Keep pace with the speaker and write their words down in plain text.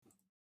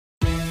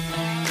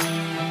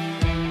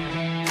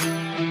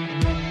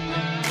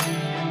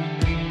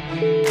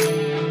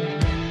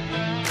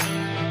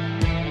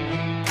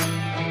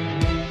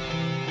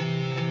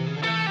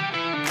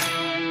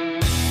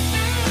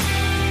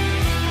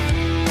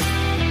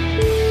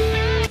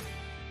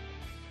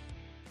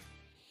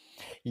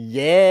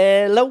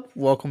Hello,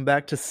 welcome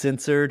back to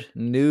Censored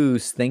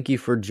News. Thank you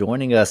for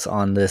joining us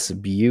on this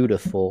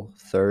beautiful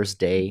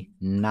Thursday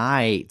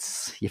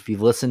night. If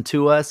you've listened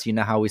to us, you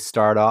know how we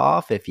start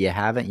off. If you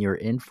haven't, you're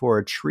in for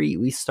a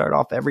treat. We start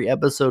off every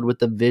episode with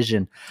the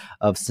vision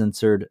of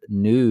Censored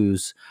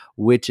News,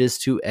 which is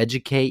to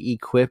educate,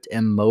 equip,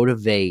 and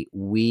motivate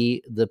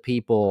we, the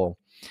people.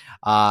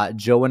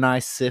 Joe and I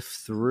sift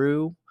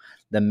through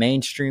the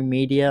mainstream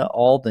media,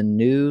 all the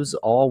news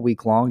all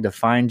week long to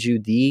find you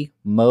the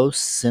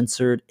most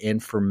censored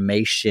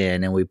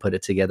information. And we put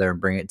it together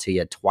and bring it to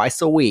you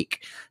twice a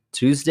week,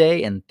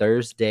 Tuesday and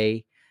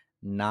Thursday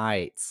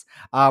nights.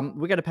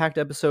 We got a packed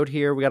episode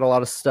here. We got a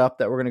lot of stuff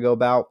that we're going to go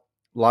about.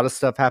 A lot of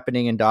stuff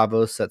happening in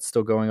Davos that's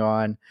still going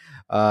on.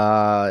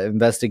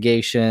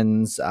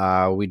 Investigations.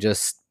 We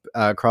just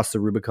crossed the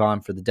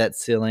Rubicon for the debt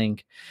ceiling.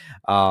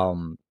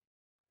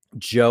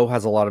 Joe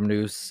has a lot of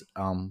news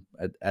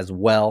as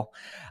well.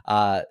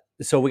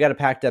 So we got a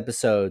packed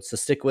episode. So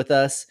stick with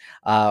us.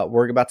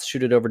 We're about to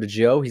shoot it over to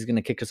Joe. He's going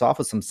to kick us off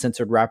with some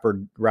censored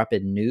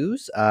rapid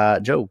news.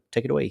 Joe,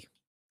 take it away.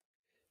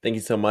 Thank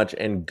you so much,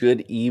 and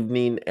good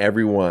evening,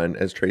 everyone.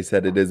 As Trey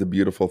said, it is a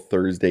beautiful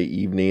Thursday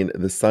evening.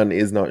 The sun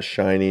is not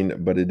shining,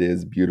 but it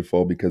is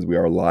beautiful because we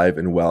are alive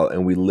and well,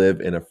 and we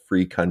live in a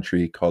free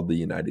country called the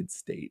United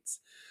States.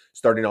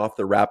 Starting off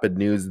the rapid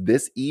news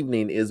this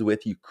evening is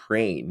with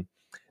Ukraine.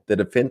 The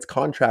defense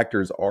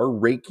contractors are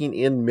raking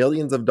in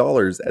millions of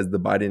dollars as the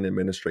Biden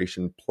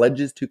administration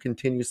pledges to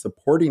continue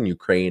supporting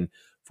Ukraine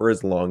for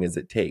as long as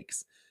it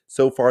takes.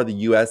 So far, the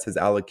U.S. has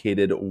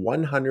allocated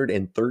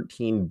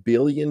 $113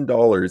 billion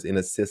in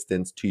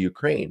assistance to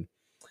Ukraine.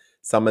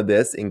 Some of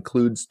this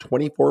includes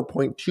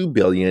 $24.2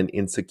 billion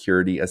in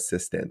security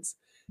assistance.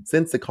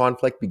 Since the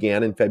conflict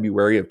began in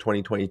February of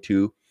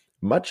 2022,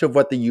 much of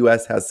what the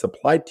U.S. has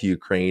supplied to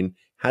Ukraine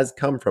has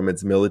come from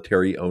its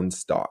military-owned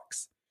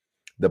stocks.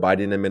 The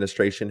Biden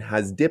administration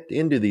has dipped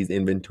into these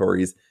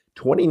inventories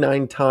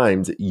 29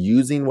 times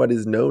using what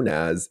is known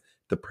as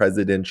the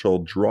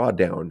Presidential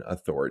Drawdown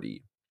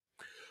Authority.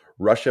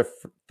 Russia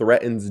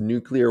threatens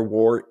nuclear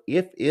war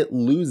if it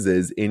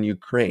loses in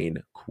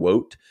Ukraine.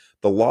 Quote,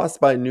 the loss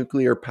by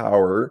nuclear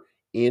power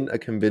in a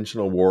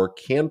conventional war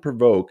can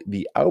provoke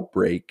the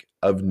outbreak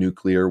of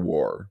nuclear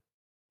war.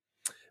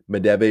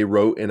 Medvedev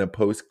wrote in a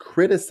post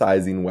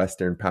criticizing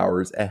Western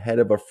powers ahead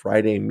of a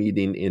Friday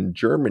meeting in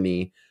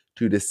Germany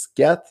to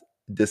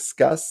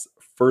discuss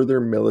further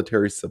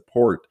military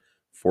support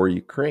for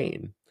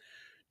Ukraine.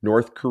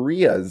 North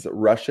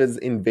Russia's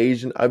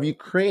invasion of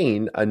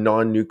Ukraine, a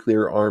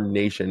non-nuclear armed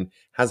nation,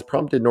 has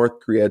prompted North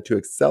Korea to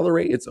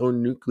accelerate its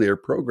own nuclear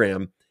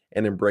program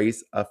and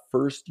embrace a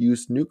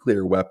first-use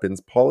nuclear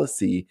weapons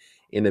policy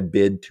in a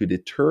bid to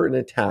deter an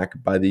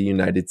attack by the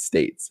United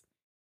States.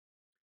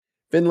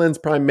 Finland's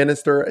Prime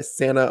Minister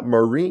Sanna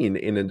Marin,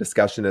 in a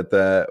discussion at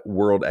the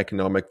World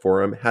Economic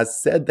Forum, has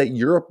said that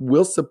Europe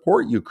will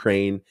support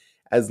Ukraine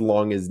as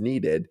long as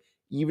needed,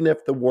 even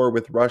if the war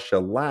with Russia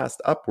lasts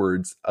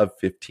upwards of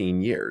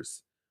 15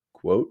 years.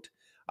 Quote,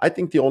 I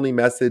think the only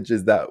message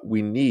that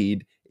we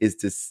need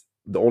to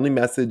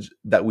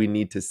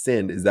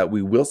send is that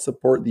we will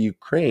support the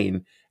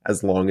Ukraine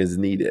as long as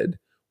needed.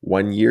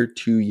 1 year,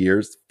 2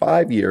 years,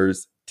 5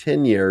 years,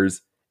 10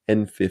 years,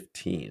 and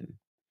 15.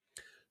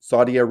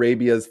 Saudi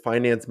Arabia's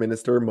finance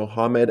minister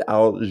Mohammed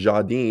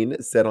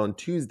Al-Jadeen said on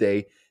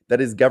Tuesday that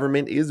his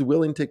government is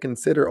willing to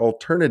consider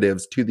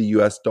alternatives to the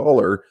US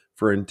dollar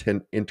for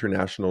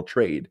international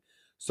trade.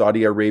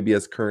 Saudi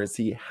Arabia's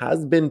currency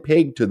has been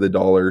pegged to the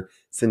dollar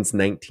since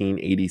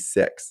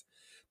 1986.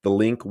 The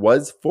link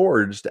was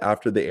forged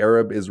after the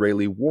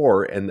Arab-Israeli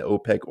war and the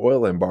OPEC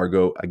oil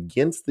embargo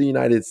against the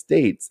United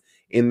States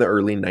in the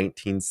early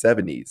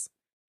 1970s.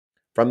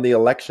 From the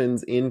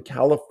elections in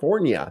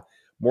California,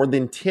 more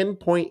than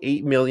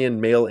 10.8 million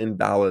mail-in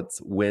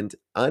ballots went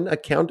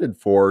unaccounted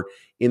for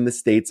in the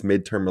state's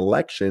midterm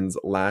elections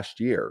last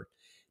year.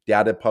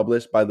 Data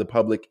published by the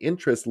Public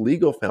Interest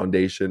Legal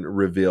Foundation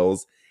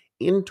reveals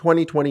in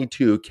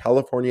 2022,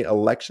 California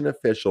election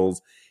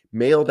officials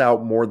mailed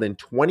out more than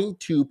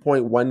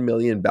 22.1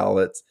 million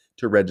ballots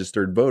to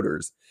registered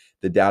voters.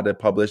 The data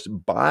published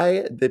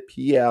by the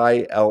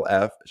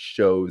PILF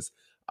shows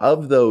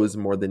of those,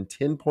 more than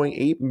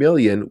 10.8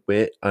 million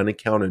went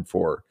unaccounted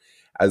for.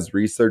 As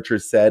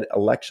researchers said,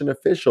 election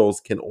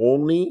officials can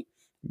only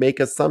make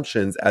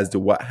assumptions as to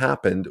what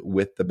happened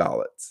with the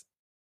ballots.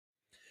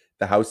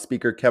 The House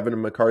Speaker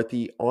Kevin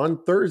McCarthy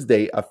on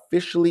Thursday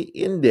officially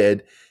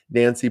ended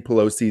Nancy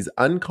Pelosi's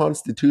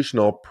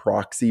unconstitutional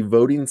proxy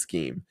voting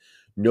scheme.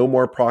 No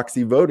more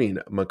proxy voting,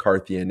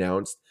 McCarthy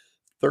announced.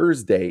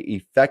 Thursday,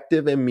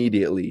 effective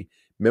immediately,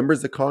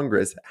 members of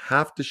Congress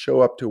have to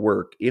show up to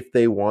work if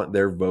they want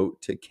their vote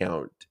to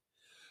count.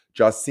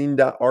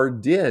 Jacinda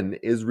Ardern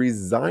is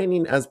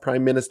resigning as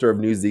Prime Minister of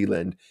New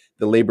Zealand.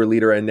 The Labour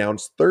leader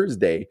announced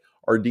Thursday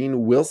Ardern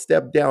will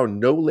step down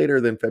no later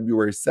than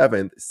February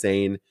 7th,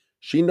 saying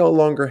she no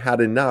longer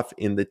had enough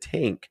in the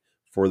tank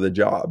for the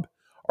job.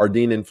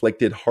 Ardern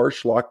inflicted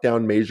harsh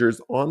lockdown measures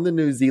on the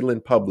New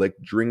Zealand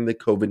public during the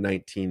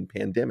COVID-19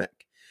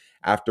 pandemic.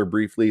 After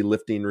briefly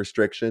lifting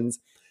restrictions,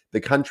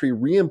 the country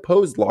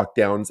reimposed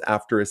lockdowns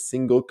after a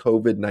single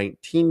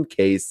COVID-19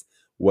 case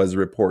was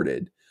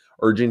reported,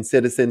 urging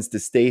citizens to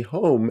stay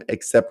home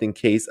except in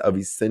case of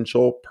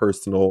essential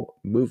personal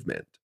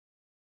movement.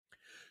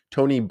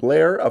 Tony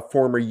Blair, a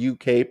former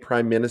UK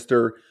Prime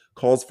Minister,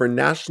 calls for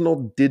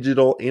national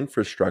digital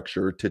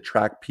infrastructure to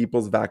track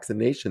people's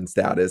vaccination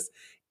status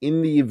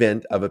in the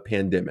event of a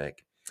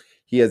pandemic.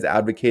 He has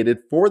advocated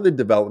for the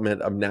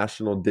development of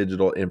national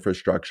digital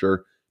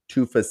infrastructure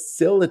to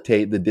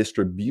facilitate the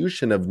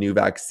distribution of new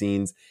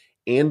vaccines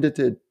and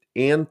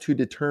to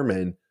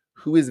determine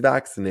who is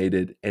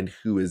vaccinated and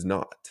who is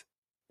not.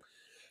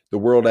 The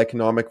World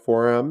Economic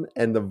Forum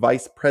and the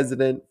Vice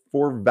President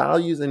for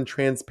Values and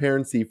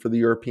Transparency for the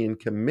European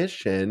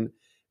Commission,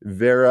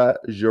 Vera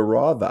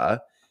Jourova,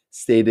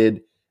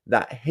 stated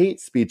that hate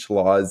speech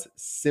laws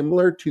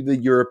similar to the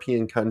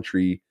European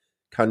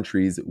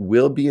countries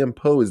will be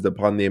imposed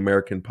upon the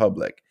American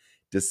public,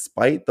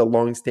 despite the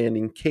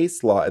long-standing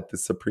case law at the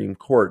Supreme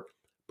Court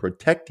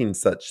protecting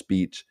such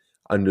speech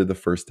under the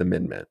First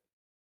Amendment.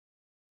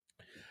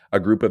 A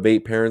group of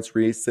 8 parents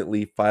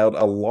recently filed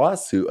a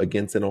lawsuit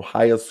against an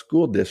Ohio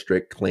school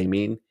district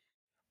claiming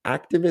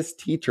activist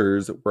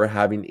teachers were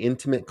having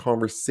intimate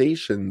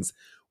conversations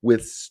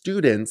with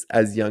students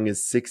as young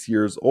as 6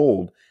 years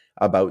old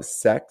about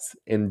sex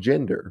and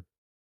gender.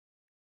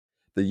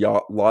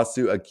 The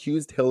lawsuit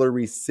accused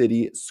Hillary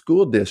City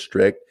School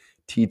District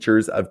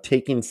teachers of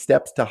taking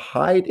steps to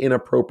hide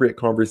inappropriate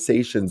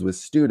conversations with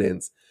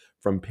students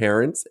from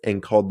parents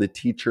and called the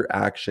teacher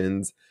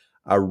actions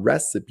a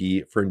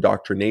recipe for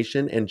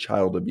indoctrination and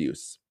child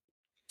abuse.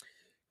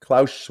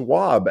 Klaus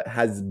Schwab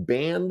has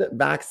banned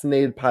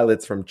vaccinated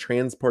pilots from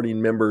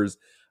transporting members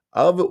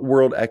of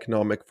World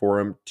Economic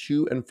Forum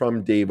to and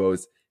from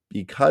Davos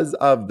because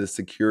of the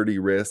security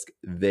risk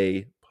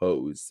they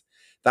pose.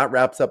 That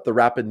wraps up the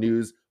rapid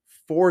news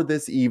for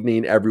this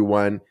evening,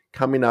 everyone.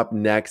 Coming up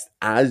next,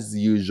 as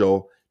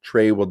usual,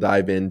 Trey will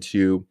dive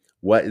into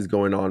what is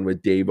going on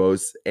with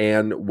Davos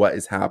and what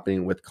is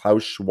happening with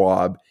Klaus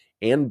Schwab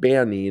and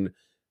banning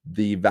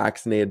the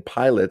vaccinated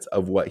pilots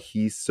of what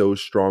he so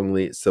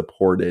strongly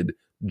supported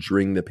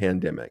during the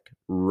pandemic.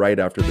 Right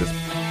after this.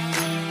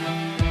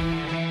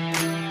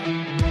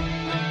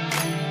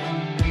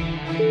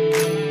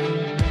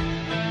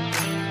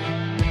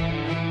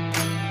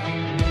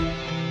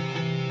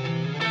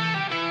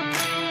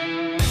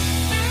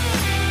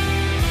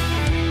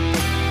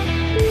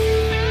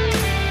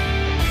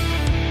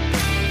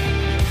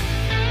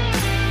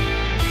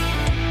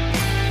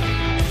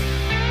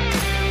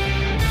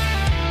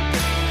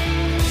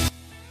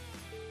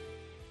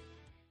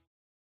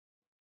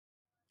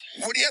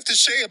 What do you have to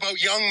say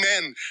about young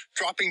men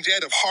dropping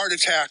dead of heart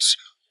attacks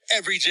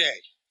every day?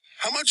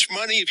 How much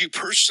money have you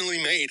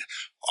personally made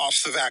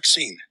off the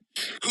vaccine?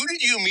 Who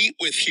did you meet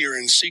with here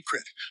in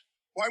secret?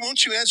 Why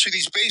won't you answer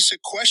these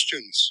basic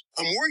questions?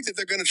 I'm worried that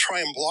they're going to try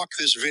and block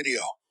this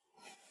video.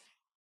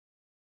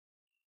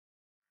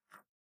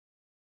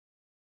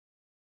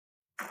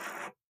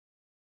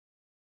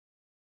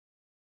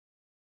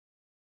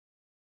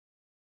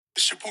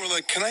 Mr.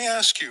 Borla, can I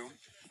ask you,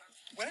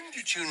 when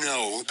did you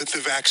know that the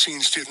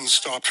vaccines didn't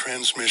stop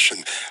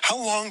transmission? How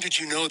long did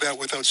you know that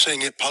without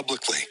saying it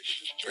publicly?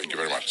 Thank you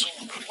very much.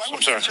 Why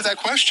won't you answer that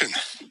question?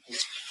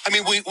 I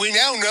mean, we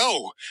now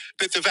know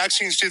that the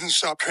vaccines didn't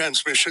stop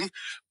transmission,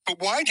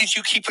 but why did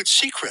you keep it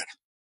secret?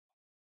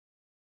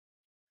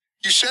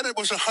 You said it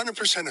was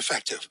 100%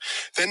 effective,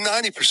 then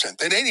 90%,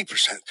 then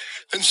 80%,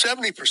 then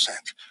 70%.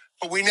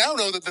 But we now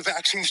know that the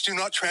vaccines do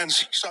not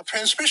stop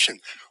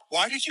transmission.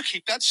 Why did you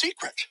keep that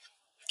secret?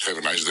 Have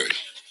a nice day.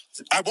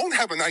 I won't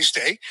have a nice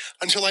day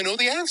until I know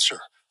the answer.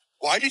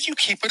 Why did you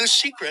keep it a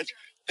secret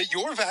that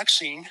your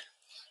vaccine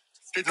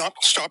did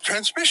not stop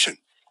transmission?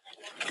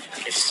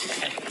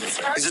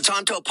 Is it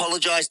time to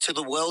apologise to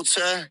the world,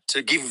 sir?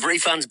 To give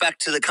refunds back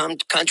to the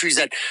countries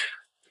that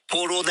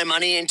poured all their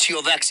money into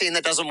your vaccine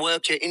that doesn't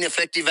work, your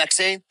ineffective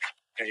vaccine?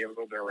 Yeah, you have a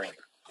little bit around.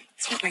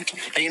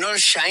 Are you not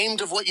ashamed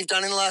of what you've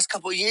done in the last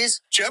couple of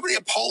years? Do you have any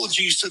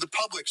apologies to the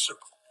public, sir?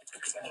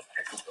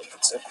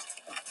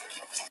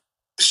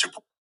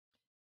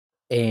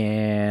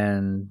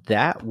 And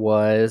that's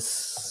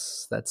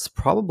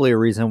probably a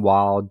reason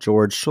why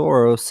George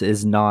Soros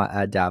is not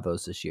at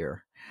Davos this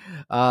year.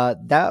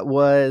 That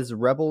was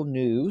Rebel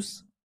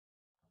News,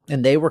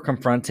 and they were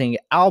confronting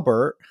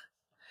Albert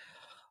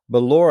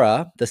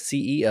Bourla, the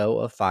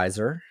CEO of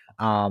Pfizer.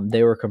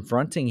 They were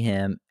confronting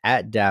him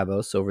at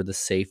Davos over the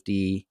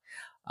safety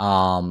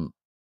of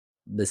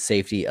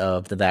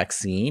the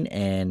vaccine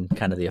and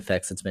kind of the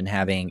effects it's been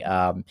having.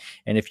 And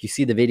if you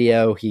see the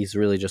video, he's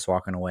really just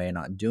walking away and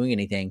not doing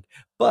anything.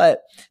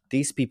 But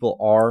these people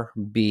are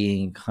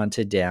being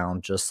hunted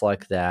down just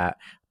like that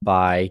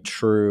by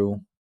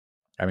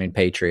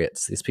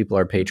patriots. These people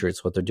are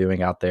patriots, what they're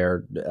doing out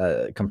there,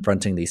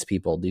 confronting these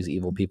people, these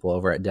evil people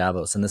over at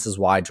Davos. And this is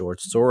why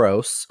George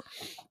Soros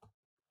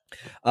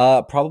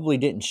probably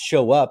didn't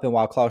show up, and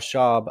while Klaus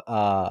Schwab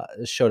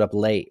showed up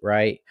late,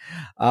 right?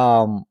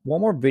 One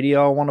more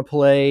video I want to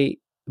play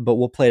but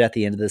we'll play it at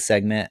the end of the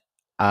segment.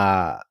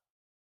 Yeah,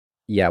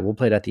 we'll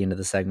play it at the end of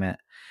the segment.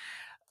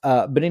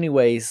 But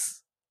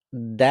anyways,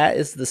 that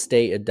is the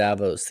state of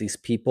Davos. These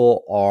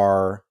people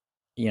are,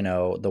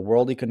 the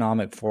World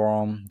Economic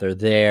Forum. They're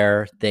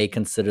there. They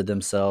consider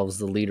themselves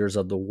the leaders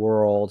of the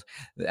world.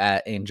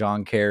 In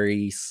John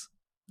Kerry's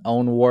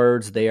own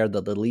words, they are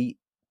the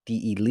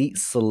elite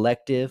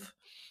selective,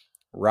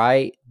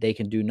 right? They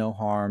can do no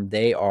harm.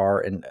 They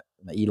are, in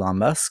Elon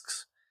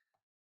Musk's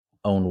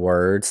own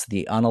words,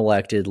 the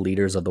unelected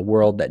leaders of the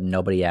world that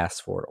nobody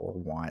asks for or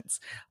wants.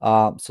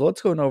 So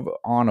let's go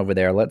on over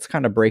there. Let's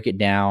kind of break it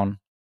down.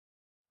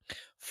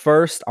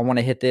 First, I want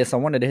to hit this. I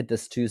wanted to hit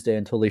this Tuesday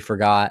and totally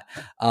forgot.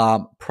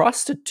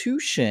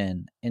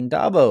 Prostitution in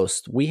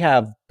Davos. We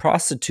have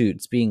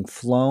prostitutes being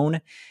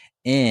flown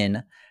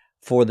in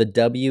for the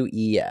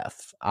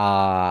WEF.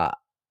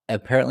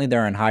 Apparently,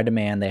 they're in high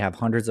demand. They have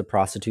hundreds of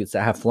prostitutes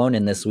that have flown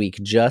in this week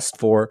just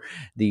for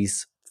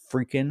these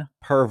freaking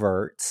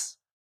perverts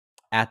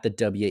at the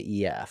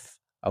WEF.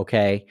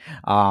 Okay.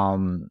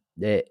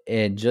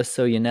 And just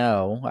so you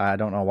know, I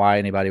don't know why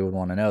anybody would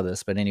want to know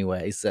this, but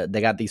anyways,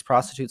 they got these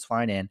prostitutes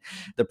flying in.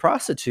 The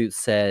prostitutes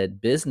said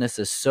business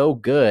is so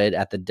good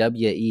at the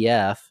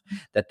WEF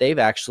that they've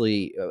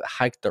actually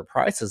hiked their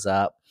prices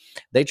up.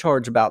 They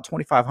charge about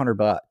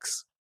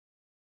 $2,500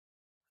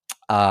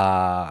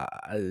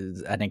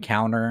 an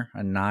encounter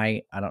a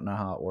night. I don't know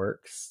how it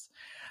works.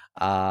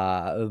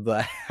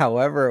 But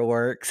however it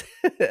works,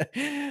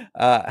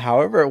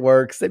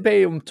 they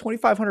pay them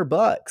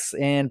 $2,500,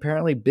 and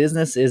apparently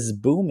business is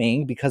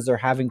booming because they're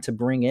having to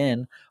bring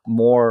in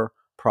more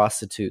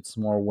prostitutes,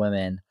 more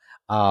women,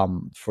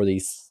 for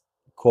these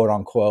quote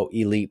unquote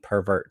elite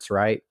perverts,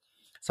 right?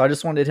 So I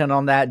just wanted to hit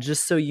on that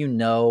just so you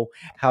know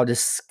how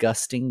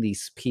disgusting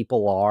these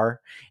people are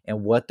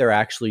and what they're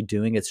actually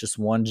doing. It's just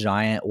one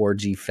giant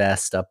orgy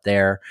fest up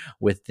there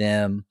with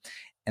them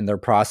and their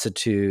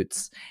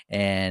prostitutes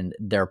and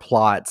their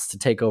plots to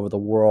take over the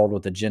world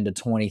with Agenda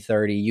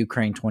 2030,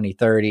 Ukraine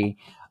 2030.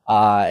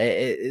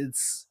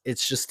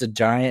 It's just a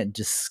giant,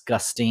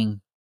 disgusting,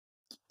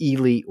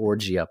 elite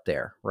orgy up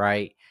there,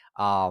 right?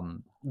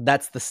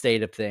 That's the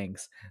state of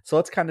things. So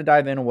let's kind of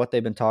dive into what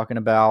they've been talking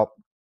about.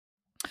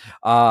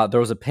 There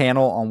was a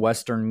panel on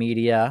Western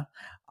media.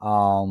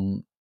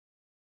 A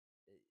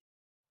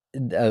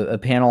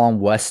panel on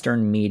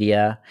Western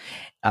media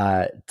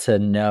to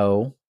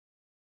know.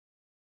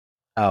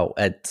 Oh,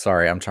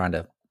 sorry, I'm trying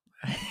to.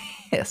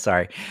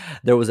 Sorry.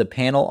 There was a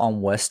panel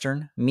on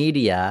Western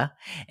media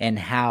and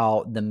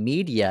how the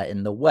media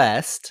in the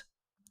West,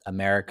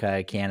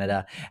 America,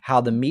 Canada, how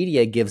the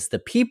media gives the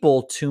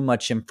people too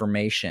much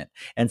information.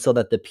 And so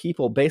that the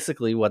people,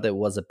 basically what it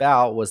was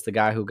about was the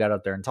guy who got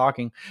up there and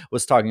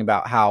was talking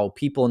about how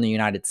people in the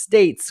United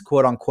States,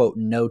 quote unquote,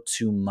 know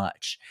too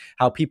much.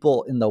 How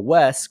people in the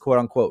West, quote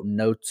unquote,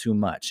 know too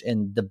much.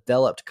 In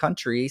developed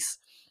countries,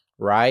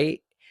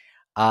 right?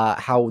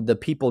 How the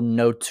people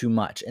know too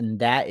much. And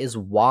that is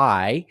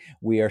why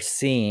we are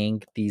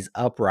seeing these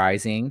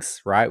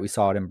uprisings, right? We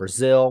saw it in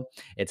Brazil.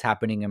 It's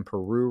happening in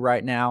Peru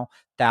right now.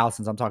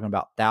 Thousands. I'm talking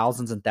about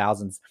thousands and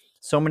thousands.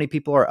 So many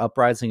people are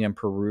uprising in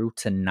Peru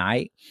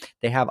tonight.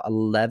 They have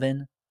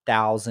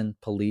 11,000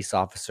 police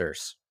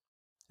officers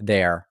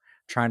there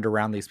trying to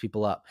round these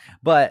people up.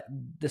 But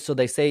so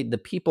they say the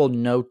people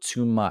know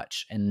too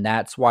much, and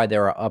that's why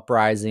there are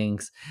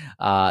uprisings.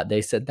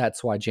 They said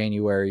that's why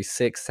January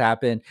 6th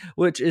happened,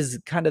 which is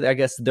kind of, I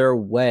guess, their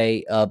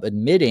way of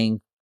admitting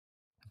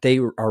they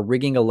are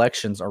rigging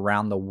elections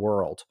around the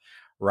world,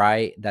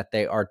 right? That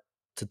they are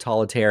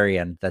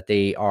totalitarian, that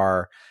they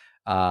are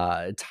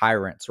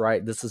tyrants,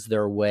 right? This is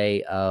their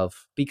way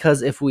of,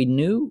 because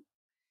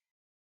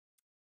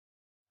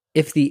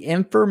if the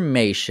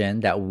information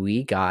that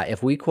we got,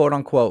 if we quote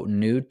unquote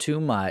knew too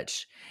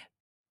much,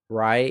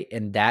 right?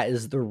 And that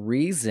is the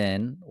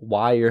reason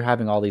why you're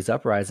having all these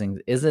uprisings.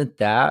 Isn't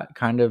that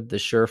kind of the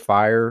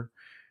surefire,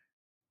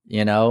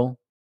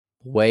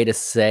 way to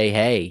say,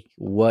 hey,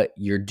 what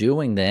you're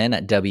doing then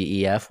at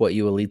WEF, what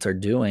you elites are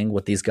doing,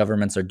 what these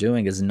governments are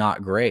doing is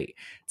not great.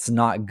 It's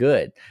not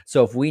good.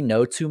 So if we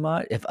know too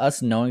much, if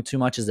us knowing too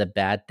much is a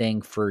bad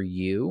thing for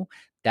you,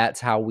 that's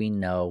how we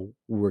know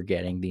we're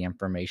getting the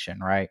information,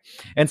 right?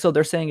 And so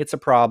they're saying it's a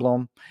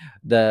problem.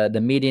 The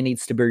media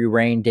needs to be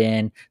reined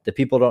in. The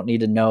people don't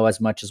need to know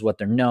as much as what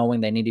they're knowing.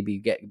 They need to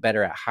get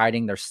better at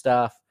hiding their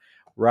stuff,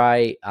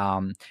 right?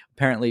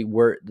 Apparently,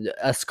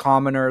 us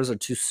commoners are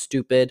too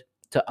stupid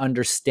to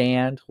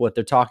understand what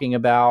they're talking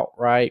about,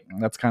 right?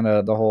 That's kind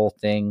of the whole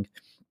thing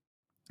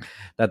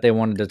that they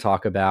wanted to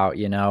talk about,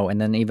 and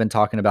then even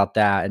talking about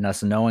that and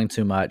us knowing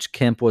too much.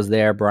 Kemp was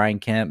there, Brian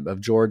Kemp of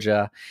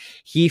Georgia.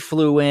 He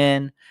flew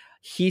in.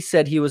 He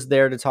said he was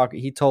there to talk.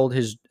 He told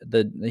his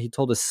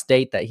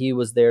state that he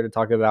was there to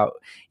talk about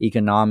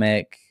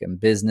economic and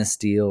business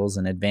deals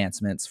and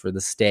advancements for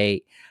the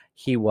state.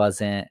 He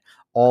wasn't.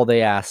 All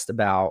they asked him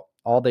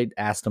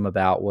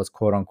about was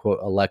quote unquote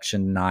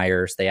election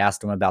deniers. They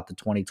asked him about the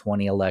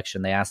 2020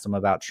 election. They asked him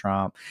about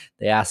Trump.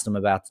 They asked him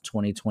about the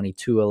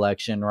 2022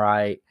 election,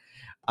 right?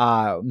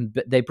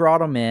 They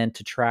brought him in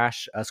to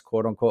trash us,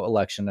 quote unquote,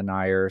 election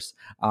deniers,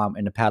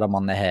 and to pat him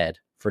on the head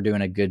for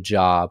doing a good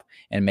job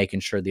and making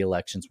sure the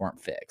elections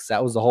weren't fixed.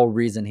 That was the whole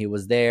reason he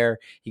was there.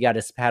 He got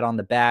his pat on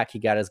the back. He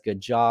got his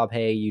good job.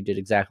 Hey, you did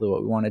exactly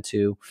what we wanted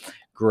to.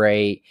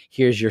 Great.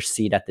 Here's your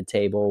seat at the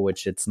table,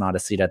 which it's not a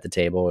seat at the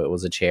table. It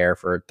was a chair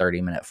for a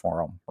 30-minute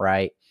forum,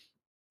 right?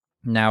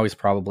 Now he's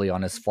probably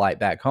on his flight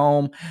back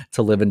home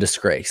to live in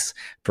disgrace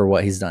for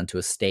what he's done to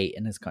his state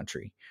and his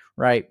country,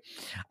 right?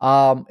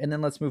 And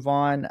then let's move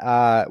on.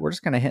 We're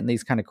just kind of hitting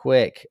these kind of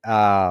quick.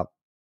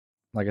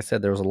 Like I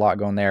said, there was a lot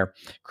going there.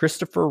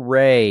 Christopher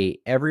Wray,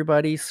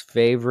 everybody's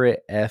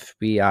favorite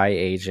FBI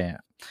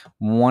agent,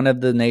 one of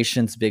the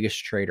nation's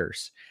biggest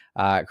traitors.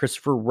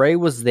 Christopher Wray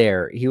was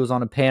there. He was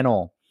on a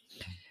panel.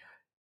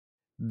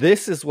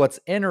 This is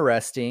what's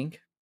interesting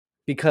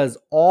because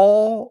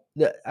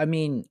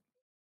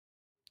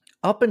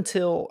up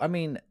until,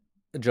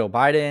 Joe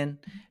Biden,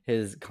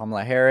 his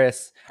Kamala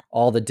Harris,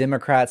 all the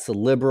Democrats, the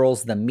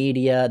liberals, the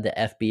media, the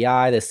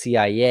FBI, the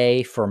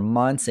CIA, for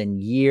months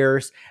and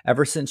years,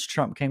 ever since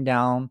Trump came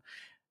down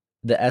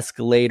the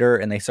escalator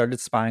and they started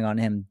spying on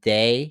him,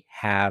 they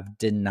have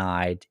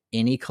denied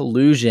any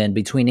collusion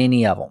between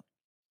any of them.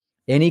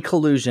 Any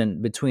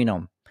collusion between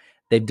them.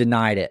 They've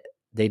denied it.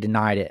 They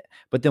denied it.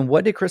 But then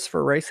what did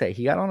Christopher Wray say?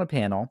 He got on a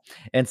panel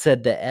and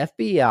said the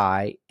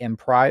FBI and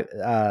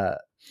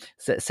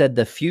said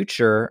the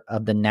future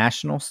of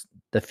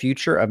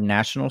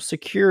national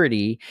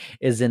security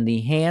is in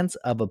the hands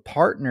of a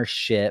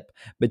partnership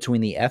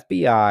between the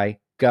FBI,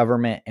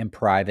 government, and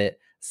private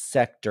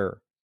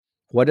sector.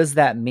 What does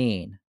that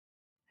mean?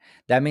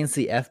 That means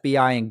the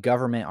FBI and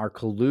government are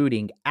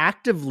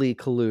actively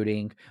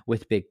colluding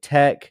with big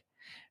tech,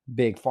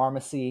 big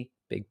pharmacy,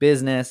 big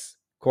business,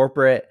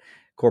 corporate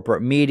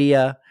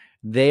media.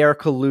 They are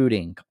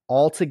colluding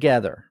all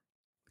together,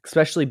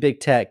 especially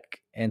big tech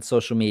and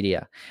social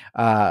media.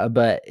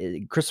 But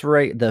Christopher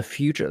Wray, the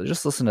future,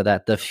 just listen to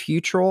that. The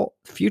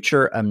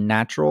future of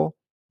natural.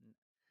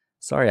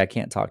 Sorry, I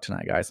can't talk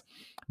tonight, guys.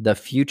 The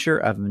future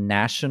of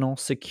national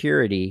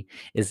security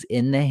is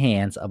in the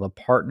hands of a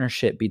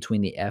partnership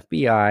between the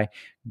FBI,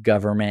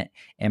 government,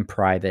 and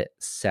private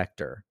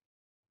sector.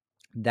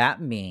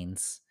 That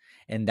means,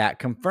 and that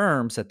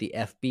confirms that the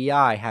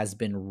FBI has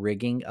been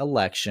rigging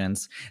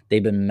elections.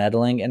 They've been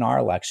meddling in our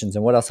elections.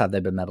 And what else have they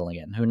been meddling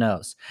in? Who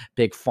knows?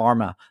 Big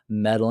pharma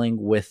meddling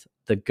with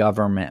the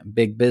government.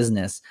 Big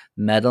business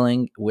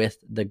meddling with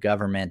the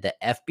government. The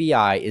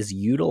FBI is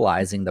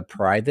utilizing the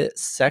private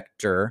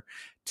sector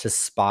to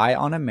spy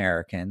on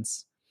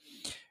Americans,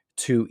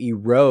 to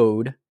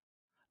erode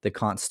the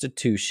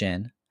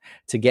Constitution,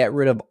 to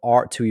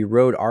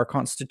erode our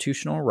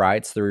constitutional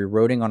rights. They're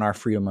eroding on our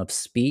freedom of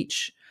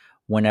speech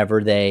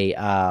whenever they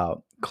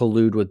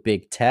collude with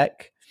big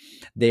tech.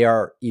 They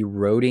are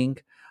eroding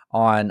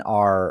on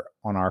our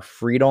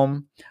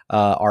freedom,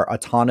 our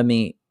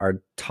autonomy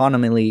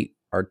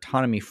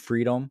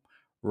freedom,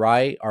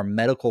 right? Our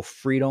medical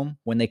freedom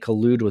when they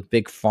collude with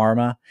big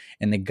pharma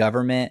and the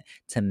government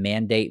to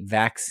mandate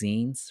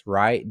vaccines,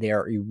 right? They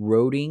are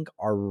eroding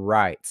our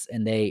rights,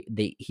 and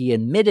he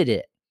admitted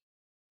it.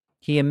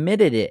 He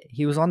admitted it.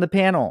 He was on the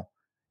panel.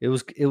 It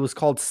was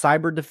called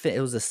cyber defense.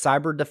 It was a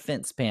cyber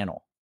defense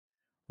panel,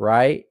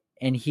 right?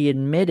 And he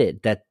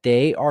admitted that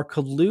they are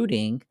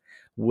colluding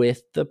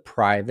with the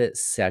private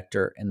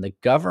sector and the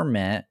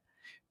government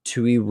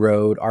to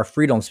erode our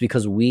freedoms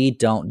because we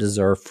don't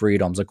deserve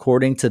freedoms.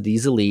 According to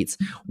these elites,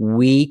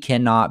 we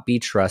cannot be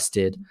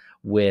trusted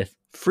with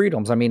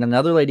freedoms.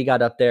 Another lady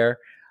got up there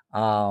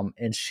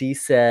and she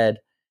said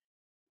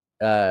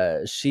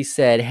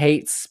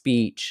hate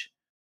speech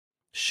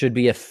should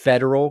be a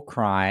federal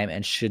crime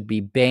and should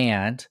be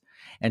banned.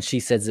 And she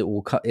says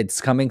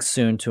it's coming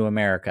soon to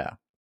America.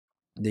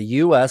 The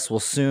U.S. will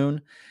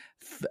soon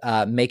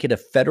make it a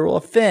federal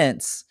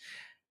offense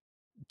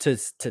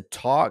to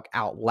talk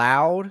out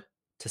loud,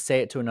 to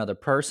say it to another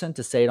person,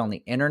 to say it on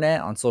the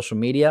internet, on social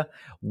media,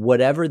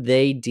 whatever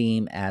they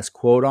deem as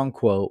quote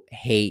unquote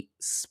hate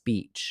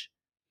speech.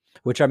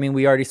 Which,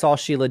 we already saw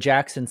Sheila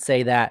Jackson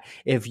say that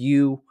if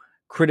you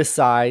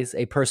criticize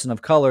a person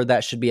of color,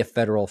 that should be a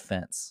federal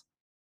offense.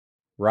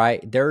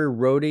 Right? They're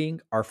eroding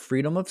our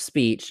freedom of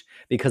speech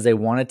because they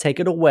want to take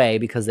it away,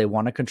 because they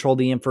want to control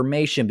the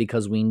information,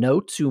 because we know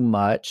too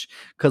much,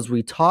 because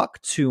we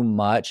talk too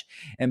much,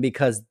 and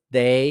because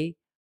they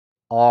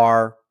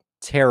are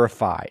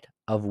terrified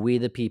of we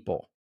the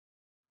people.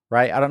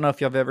 Right? I don't know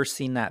if you've ever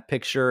seen that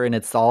picture, and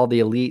it's all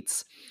the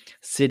elites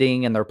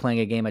sitting and they're playing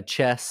a game of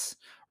chess,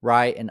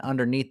 right? And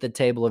underneath the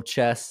table of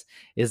chess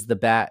is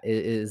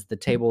the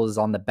table is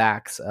on the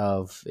backs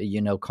of,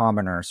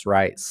 commoners,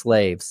 right?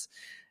 Slaves.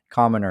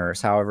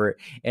 Commoners, however,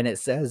 and it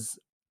says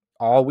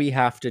all we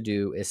have to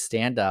do is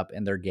stand up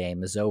and their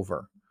game is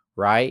over,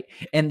 right?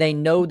 And they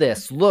know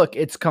this. Look,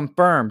 it's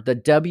confirmed. The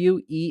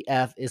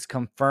WEF is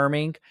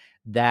confirming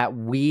that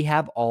we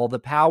have all the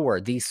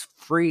power. These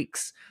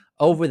freaks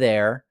over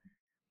there,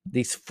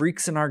 these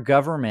freaks in our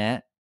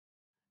government,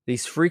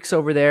 these freaks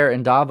over there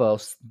in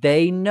Davos,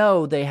 they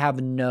know they have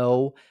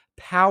no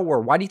power.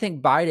 Why do you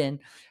think Biden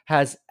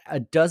has a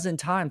dozen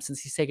times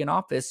since he's taken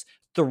office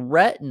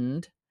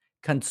threatened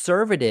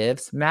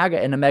conservatives,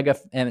 MAGA,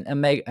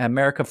 and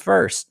America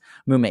First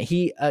movement?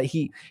 He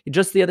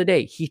just the other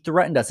day he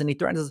threatened us, and he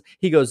threatens us.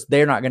 He goes,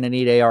 they're not going to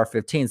need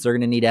AR-15s. They're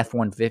going to need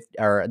F-150,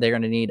 or they're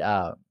going to need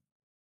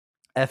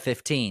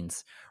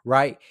F-15s.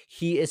 Right?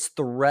 He is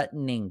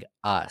threatening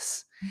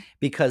us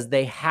because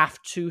they have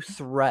to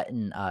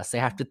threaten us. They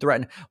have to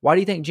threaten. Why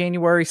do you think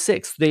January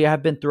 6th they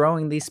have been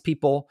throwing these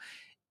people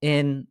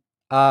in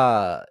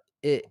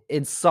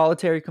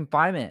solitary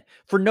confinement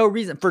for no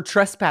reason, for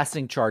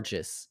trespassing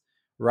charges,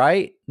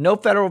 right? No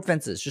federal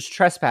offenses, just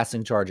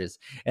trespassing charges.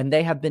 And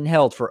they have been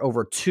held for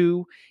over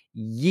 2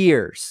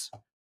 years,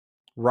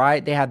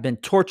 right? They have been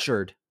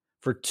tortured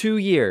for 2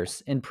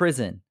 years in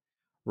prison,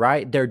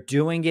 right? They're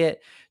doing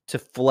it to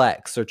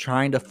flex. They're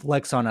trying to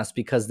flex on us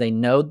because they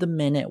know the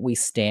minute we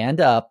stand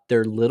up,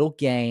 their little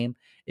game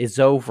is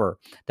over.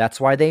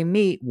 That's why they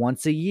meet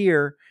once a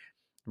year,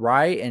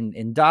 right? And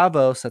in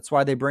Davos, that's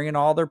why they bring in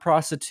all their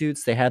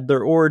prostitutes. They had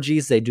their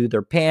orgies. They do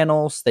their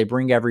panels. They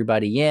bring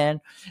everybody in.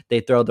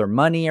 They throw their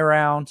money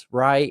around,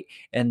 right?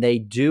 And they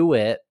do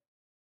it,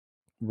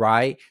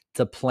 right,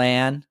 to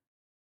plan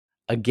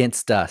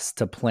against us,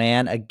 to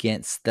plan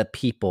against the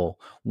people.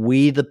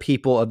 We, the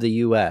people of the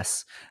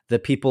U.S., the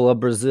people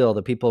of Brazil,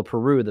 the people of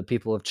Peru, the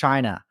people of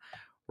China,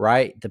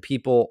 right? The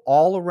people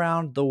all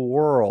around the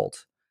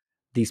world.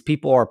 These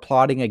people are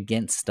plotting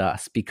against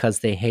us because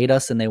they hate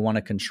us and they want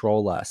to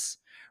control us,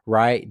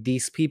 right?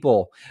 These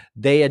people,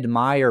 they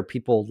admire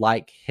people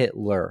like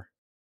Hitler,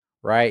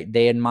 right?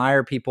 They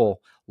admire people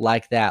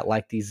like that,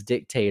 like these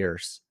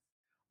dictators,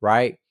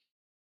 right?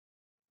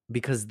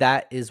 Because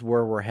that is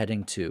where we're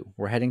heading to.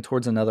 We're heading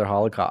towards another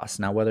Holocaust.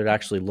 Now, whether it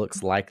actually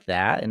looks like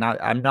that, and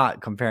I'm not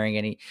comparing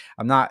any,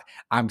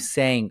 I'm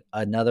saying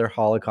another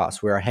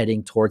Holocaust. We are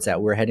heading towards that.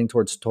 We're heading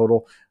towards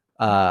total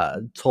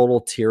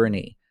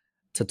tyranny,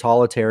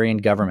 totalitarian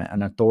government,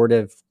 an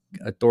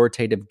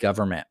authoritative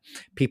government,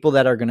 people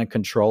that are going to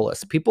control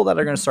us, people that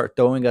are going to start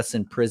throwing us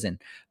in prison,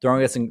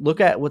 look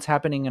at what's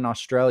happening in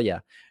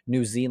Australia,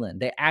 New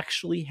Zealand. They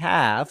actually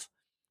have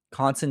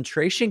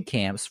concentration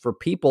camps for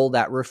people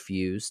that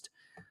refused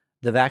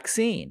the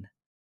vaccine.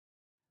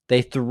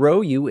 They throw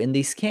you in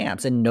these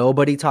camps and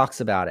nobody talks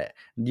about it.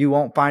 You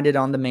won't find it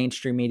on the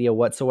mainstream media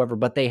whatsoever,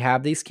 but they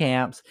have these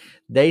camps.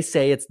 They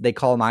say they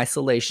call them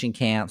isolation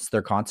camps.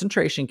 They're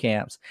concentration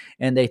camps,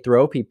 and they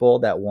throw people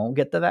that won't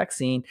get the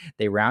vaccine.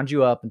 They round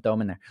you up and throw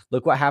them in there.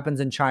 Look what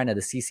happens in China,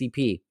 the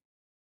CCP.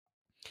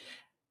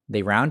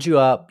 They round you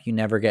up. You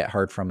never get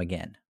heard from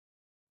again,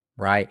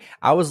 right?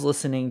 I was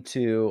listening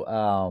to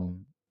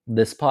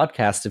this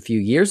podcast a few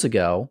years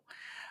ago,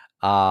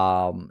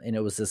 and it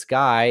was this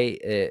guy.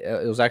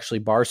 It was actually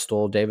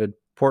Barstool, David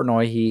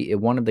Portnoy.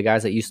 One of the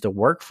guys that used to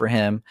work for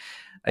him.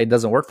 It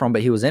doesn't work for him,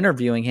 but he was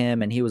interviewing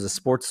him, and he was a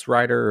sports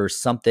writer or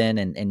something,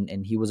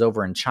 and he was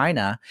over in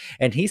China,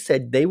 and he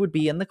said they would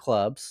be in the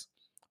clubs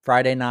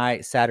Friday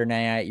night, Saturday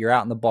night. You're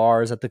out in the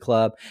bars at the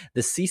club.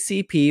 The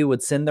CCP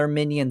would send their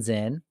minions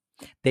in.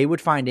 They would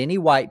find any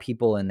white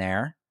people in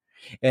there,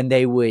 and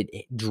they would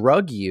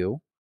drug you.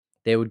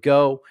 They would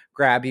go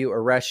grab you,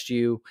 arrest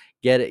you,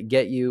 get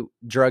you,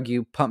 drug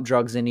you, pump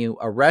drugs in you,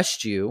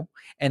 arrest you,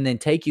 and then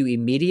take you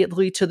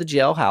immediately to the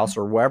jailhouse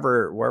or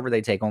wherever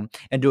they take them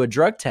and do a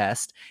drug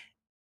test,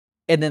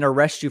 and then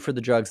arrest you for the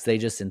drugs they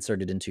just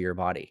inserted into your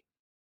body.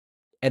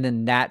 And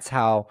then that's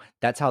how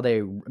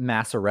they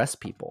mass arrest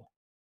people,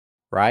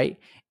 right?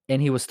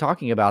 And he was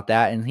talking about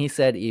that, and he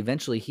said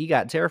eventually he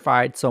got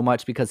terrified so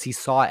much because he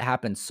saw it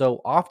happen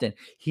so often.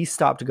 He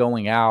stopped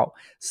going out,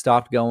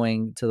 stopped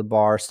going to the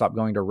bar, stopped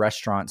going to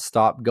restaurants,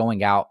 stopped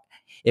going out.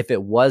 If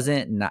it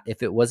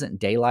wasn't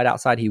daylight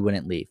outside, he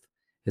wouldn't leave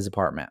his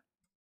apartment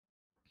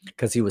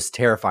because he was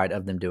terrified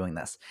of them doing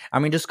this. I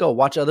mean, just go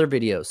watch other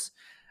videos.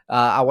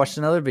 I watched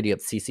another video.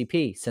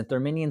 CCP sent their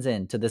minions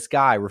in to this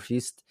guy,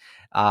 refused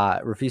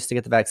to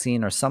get the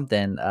vaccine or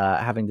something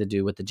having to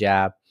do with the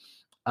jab.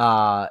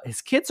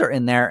 His kids are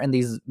in there, and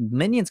these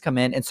minions come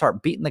in and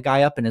start beating the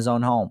guy up in his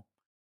own home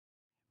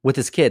with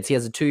his kids. He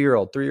has a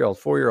 2-year-old, 3-year-old,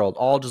 4-year-old,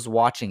 all just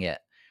watching it,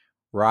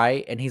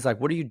 right? And he's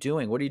like, "What are you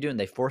doing? What are you doing?"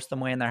 They forced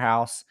them away in their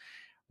house,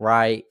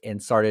 right?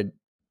 And started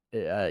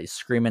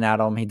screaming at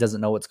him. He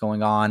doesn't know what's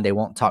going on. They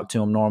won't talk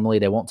to him normally.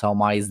 They won't tell him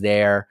why he's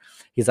there.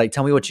 He's like,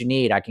 "Tell me what you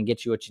need. I can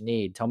get you what you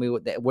need. Tell me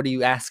what are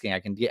you asking?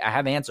 I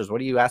have answers. What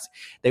do you ask?"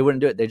 They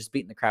wouldn't do it. They're just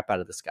beating the crap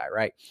out of this guy,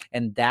 right?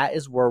 And that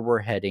is where we're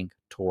heading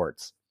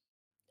towards.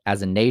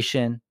 As a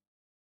nation,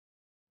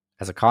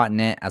 as a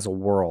continent, as a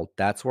world,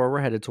 that's where we're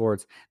headed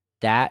towards.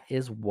 That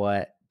is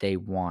what they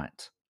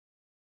want,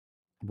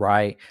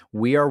 right?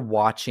 We are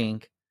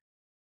watching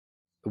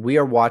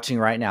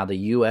right now the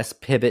U.S.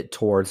 pivot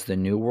towards the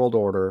New World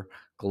Order,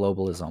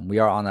 globalism. We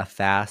are on a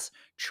fast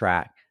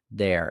track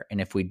there.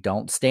 And if we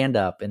don't stand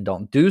up and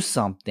don't do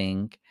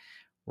something,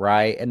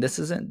 right? And this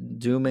isn't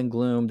doom and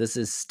gloom. This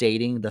is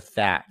stating the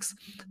facts.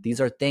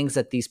 These are things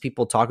that these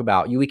people talk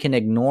about. We can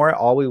ignore it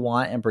all we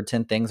want and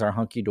pretend things are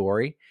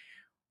hunky-dory,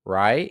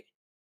 right?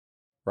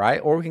 right?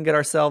 Or we can get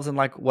ourselves in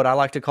like what I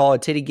like to call a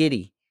titty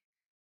giddy.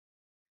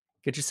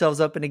 Get yourselves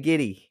up in a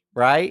giddy,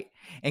 right?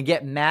 And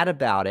get mad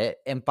about it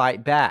and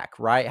fight back,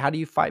 right? How do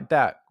you fight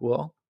back?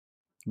 Well,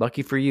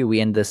 lucky for you,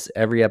 we end this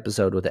every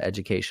episode with an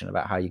education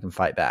about how you can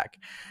fight back.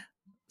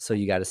 So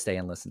you got to stay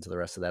and listen to the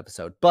rest of the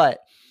episode. But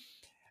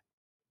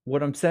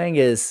what I'm saying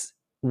is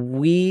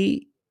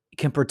we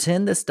can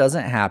pretend this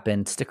doesn't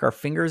happen, stick our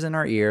fingers in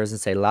our ears and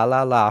say la,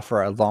 la, la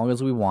for as long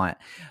as we want.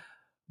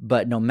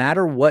 But no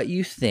matter what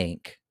you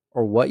think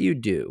or what you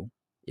do,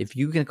 if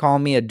you can call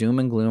me a doom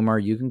and gloomer,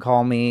 you can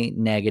call me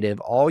negative,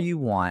 all you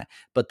want.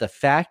 But the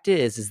fact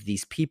is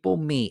these people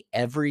meet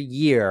every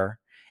year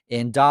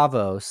in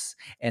Davos,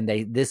 and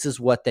this is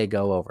what they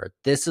go over.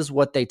 This is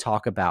what they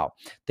talk about.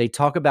 They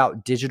talk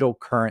about digital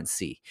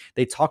currency.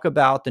 They talk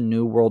about the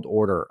New World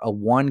Order, a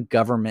one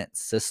government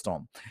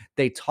system.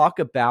 They talk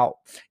about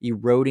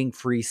eroding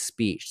free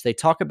speech. They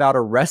talk about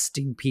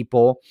arresting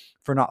people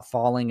for not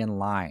falling in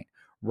line.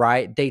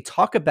 Right? They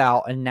talk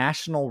about a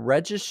national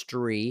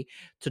registry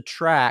to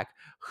track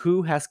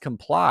who has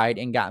complied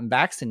and gotten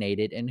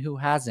vaccinated and who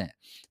hasn't.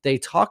 They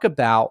talk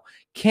about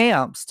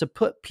camps to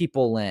put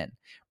people in,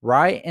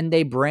 right? And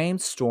they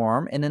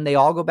brainstorm and then they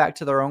all go back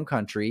to their own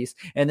countries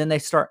and then they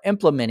start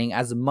implementing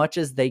as much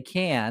as they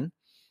can,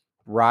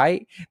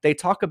 right? They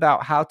talk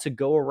about how to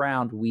go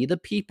around we the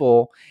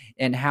people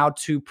and how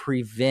to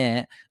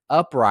prevent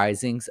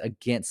uprisings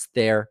against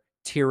their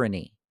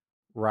tyranny,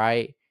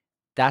 right?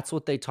 That's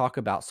what they talk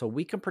about. So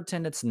we can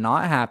pretend it's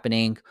not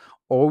happening,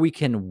 or we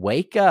can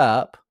wake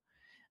up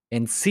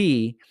and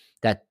see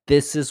that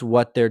this is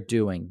what they're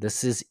doing.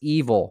 This is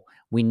evil.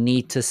 We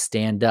need to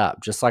stand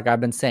up. Just like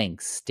I've been saying,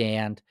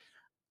 stand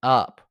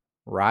up,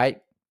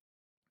 right?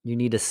 You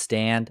need to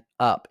stand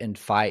up and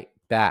fight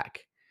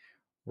back,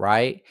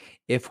 right?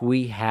 If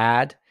we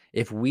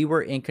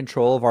were in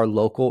control of our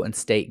local and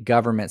state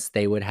governments,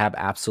 they would have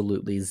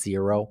absolutely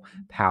zero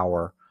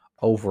power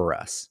over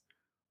us,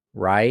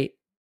 right?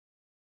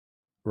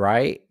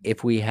 Right?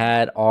 If we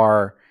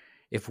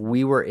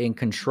were in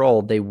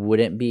control, they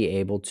wouldn't be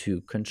able to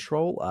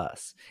control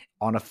us.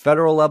 On a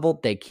federal level,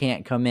 they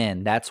can't come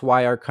in. That's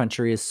why our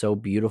country is so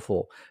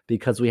beautiful,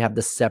 because we have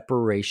the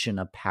separation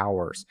of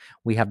powers.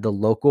 We have the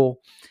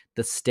local,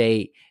 the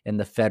state, and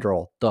the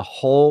federal. The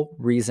whole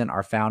reason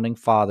our founding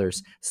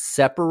fathers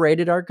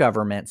separated our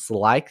governments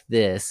like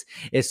this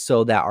is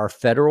so that our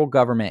federal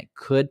government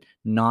could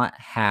not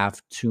have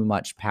too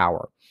much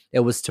power. It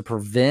was to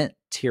prevent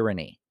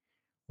tyranny.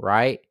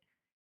 Right?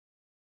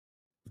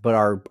 But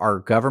our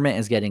government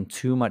is getting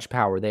too much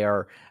power. They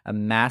are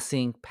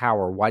amassing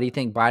power. Why do you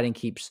think Biden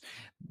keeps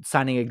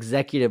signing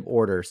executive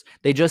orders?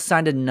 They just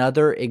signed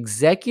another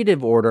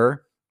executive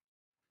order.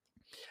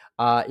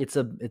 It's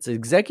an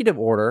executive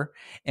order,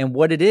 and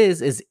what it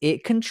is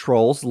it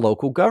controls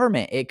local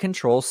government. It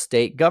controls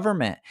state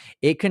government.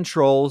 It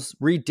controls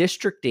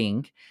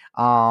redistricting.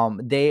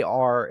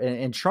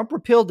 And Trump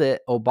repealed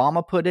it.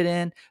 Obama put it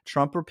in.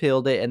 Trump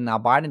repealed it, and now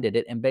Biden did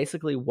it. And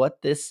basically,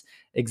 what this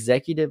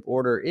executive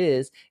order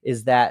is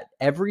that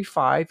every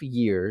 5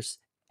 years,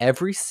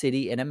 every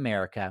city in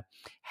America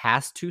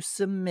has to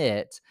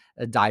submit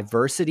a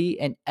diversity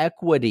and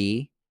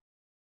equity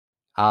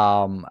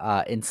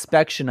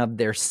inspection of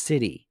their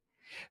city.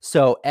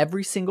 So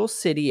every single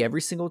city,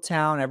 every single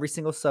town, every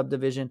single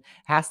subdivision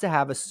has to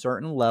have a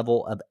certain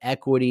level of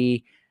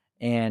equity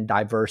and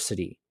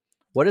diversity.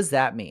 What does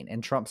that mean?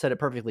 And Trump said it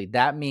perfectly.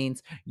 That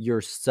means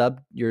your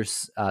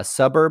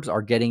suburbs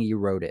are getting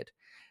eroded.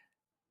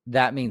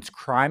 That means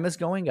crime is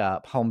going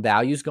up, home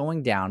values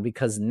going down,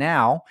 because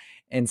now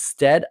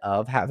instead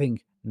of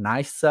having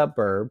nice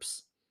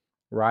suburbs,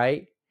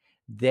 right,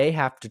 they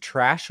have to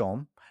trash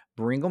them,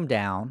 bring them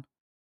down,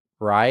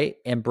 right?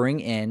 And bring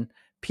in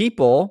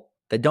people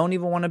that don't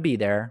even want to be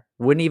there,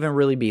 wouldn't even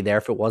really be there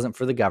if it wasn't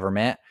for the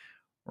government,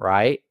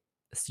 right?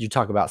 You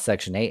talk about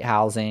Section 8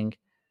 housing,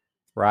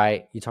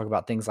 right? You talk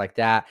about things like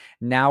that.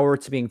 Now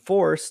it's being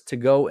forced to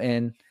go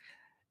in,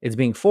 it's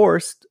being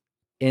forced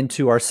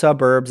into our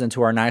suburbs,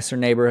 into our nicer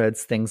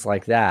neighborhoods, things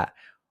like that,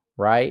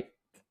 right?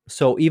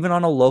 So even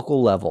on a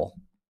local level,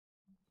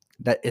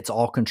 that it's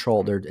all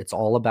controlled. It's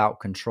all about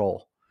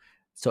control.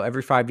 So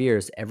every 5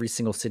 years, every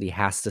single city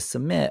has to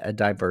submit a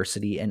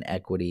diversity and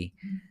equity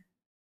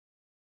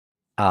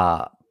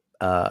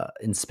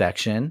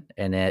inspection,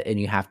 and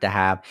you have to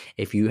have,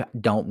 if you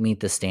don't meet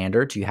the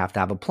standards, you have to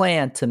have a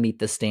plan to meet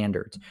the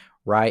standards,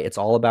 right? It's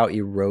all about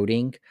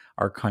eroding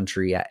our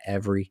country at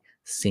every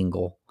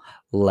single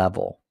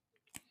level.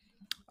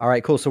 All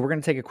right, cool. So we're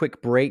going to take a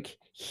quick break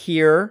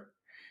here.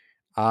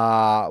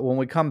 When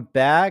we come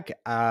back,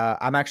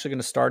 I'm actually going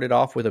to start it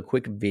off with a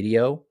quick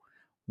video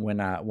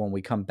when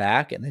we come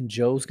back, and then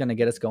Joe's going to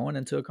get us going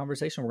into a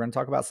conversation. We're going to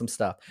talk about some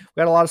stuff.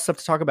 We got a lot of stuff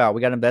to talk about. We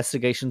got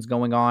investigations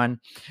going on,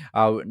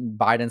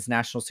 Biden's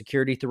national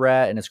security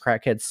threat and his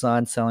crackhead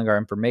son selling our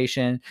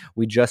information.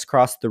 We just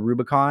crossed the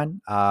Rubicon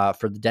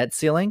for the debt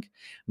ceiling,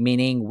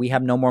 meaning we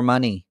have no more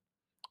money.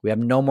 We have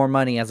no more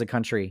money as a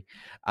country.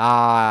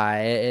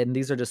 And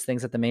these are just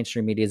things that the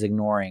mainstream media is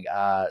ignoring.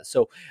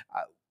 So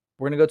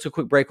we're gonna go to a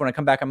quick break. When I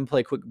come back, I'm gonna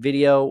play a quick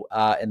video,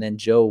 and then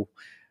Joe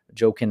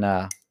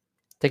can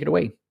take it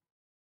away.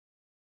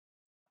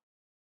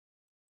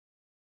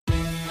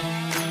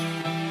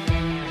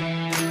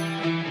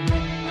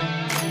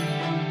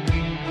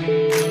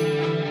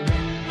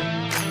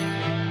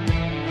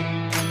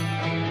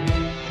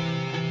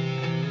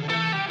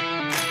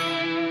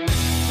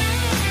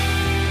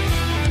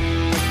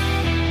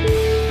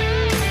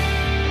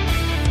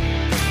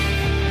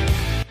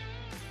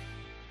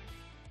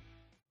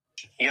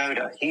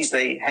 Yoda, he's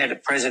the head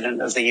of president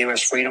of the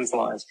US Freedom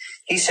Flyers.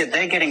 He said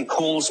they're getting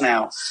calls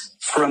now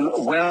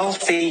from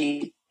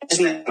wealthy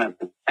businessmen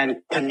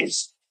and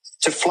companies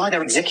to fly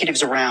their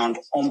executives around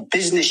on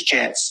business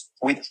jets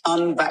with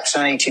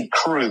unvaccinated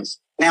crew.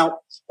 Now,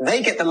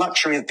 they get the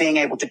luxury of being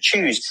able to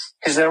choose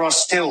because there are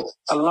still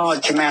a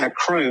large amount of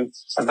crew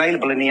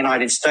available in the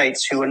United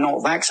States who are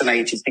not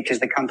vaccinated because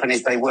the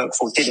companies they work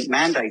for didn't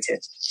mandate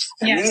it.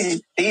 And Yes.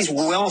 these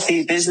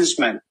wealthy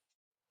businessmen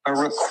are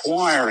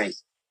requiring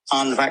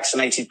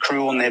unvaccinated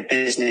crew on their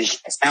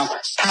business jets. Now,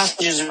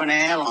 passengers on an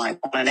airline,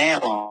 buy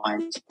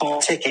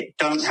a ticket,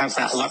 don't have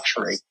that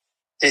luxury.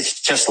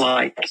 It's just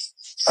like,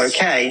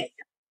 okay.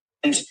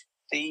 And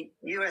the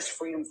US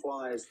Freedom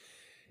Flyers.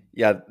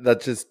 Yeah,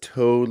 that's just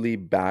totally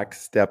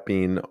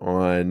backstepping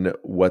on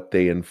what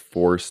they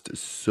enforced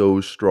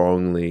so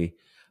strongly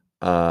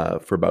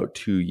for about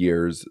 2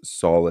 years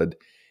solid.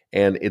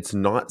 And it's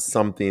not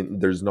something,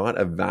 there's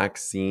not a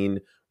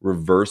vaccine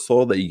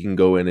reversal that you can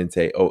go in and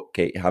say, oh,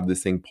 okay, have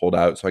this thing pulled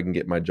out so I can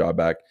get my job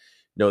back.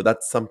 No,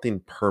 that's something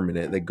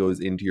permanent that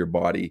goes into your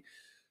body.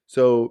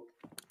 So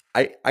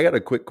I got a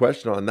quick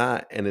question on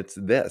that, and it's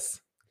this.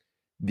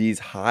 These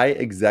high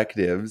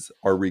executives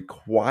are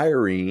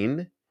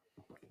requiring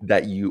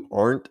that you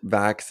aren't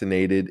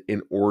vaccinated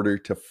in order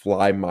to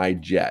fly my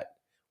jet.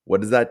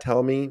 What does that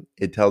tell me?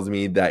 It tells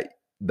me that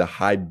the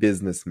high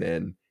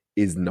businessman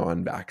is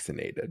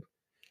non-vaccinated.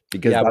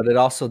 Because Yeah, but it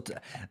also,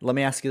 let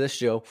me ask you this,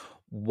 Joe.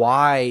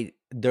 Why,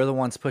 they're the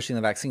ones pushing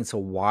the vaccine, so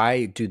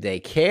why do they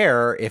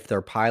care if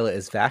their pilot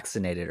is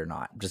vaccinated or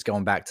not? Just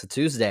going back to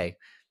Tuesday,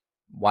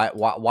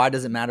 why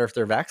does it matter if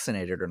they're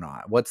vaccinated or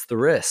not? What's the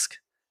risk?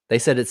 They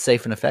said it's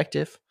safe and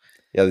effective.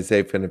 Yeah, they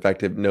safe and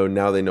effective. No,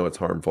 now they know it's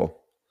harmful.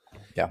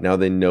 Yeah. Now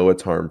they know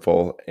it's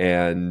harmful,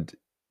 and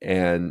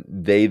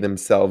they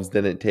themselves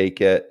didn't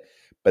take it,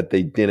 but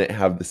they didn't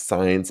have the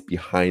science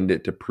behind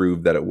it to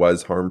prove that it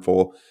was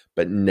harmful.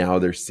 But now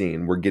they're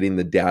seeing, we're getting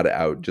the data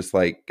out. Just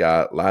like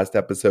last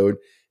episode,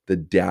 the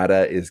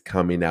data is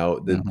coming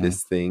out that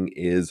this thing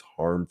is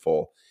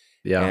harmful.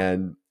 Yeah.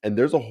 And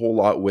there's a whole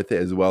lot with it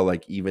as well.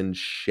 Like even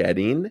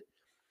shedding,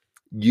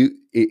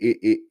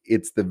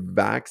 it's the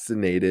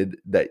vaccinated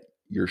that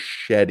you're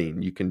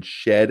shedding. You can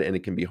shed and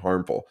it can be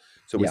harmful.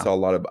 So we saw a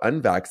lot of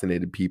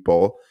unvaccinated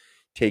people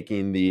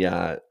taking the,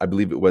 I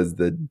believe it was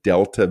the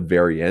Delta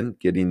variant,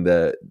 getting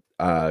the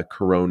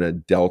Corona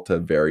Delta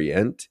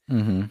variant,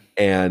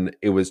 and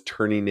it was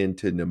turning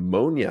into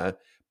pneumonia.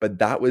 But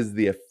that was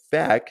the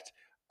effect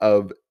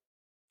of,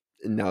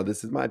 now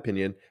this is my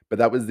opinion, but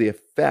that was the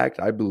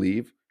effect, I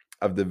believe,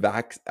 of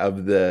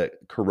the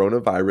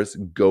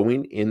coronavirus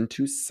going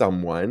into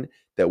someone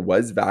that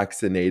was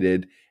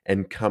vaccinated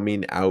and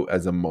coming out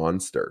as a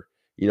monster.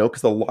 You know,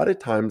 because a lot of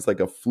times, like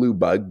a flu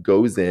bug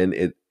goes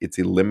in, it's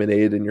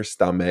eliminated in your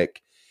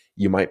stomach.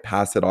 You might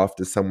pass it off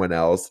to someone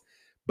else,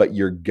 but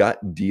your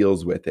gut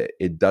deals with it.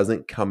 It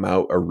doesn't come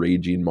out a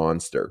raging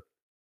monster.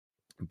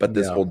 But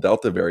this whole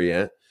Delta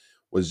variant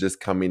was just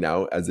coming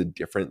out as a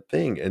different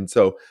thing. And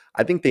so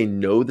I think they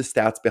know the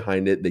stats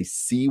behind it. They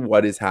see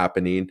what is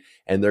happening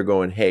and they're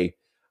going, hey,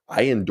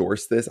 I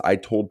endorse this. I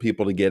told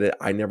people to get it.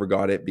 I never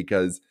got it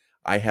because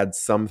I had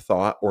some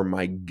thought or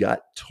my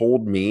gut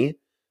told me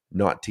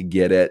not to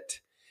get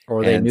it.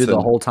 Or they knew the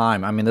whole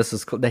time. I mean, this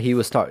is that he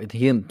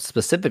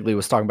specifically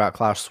was talking about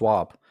Klaus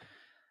Schwab,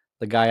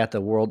 the guy at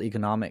the World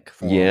Economic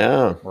Forum.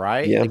 Yeah.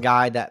 Right? Yeah. The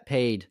guy that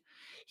he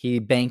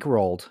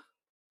bankrolled,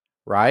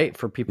 right?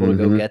 For people to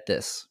go get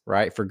this,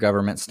 right? For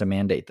governments to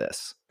mandate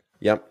this.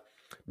 Yep.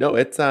 No,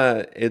 it's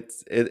an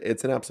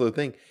absolute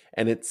thing.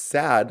 And it's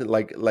sad,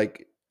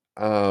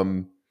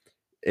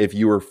 if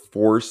you were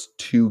forced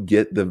to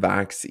get the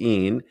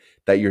vaccine,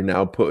 that you're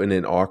now put in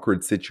an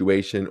awkward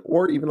situation,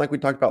 or even like we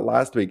talked about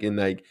last week, in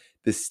like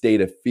this state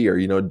of fear.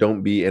 You know,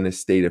 don't be in a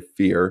state of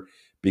fear,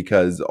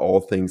 because all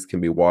things can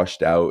be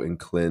washed out and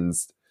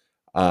cleansed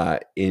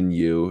in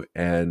you,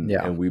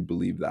 and we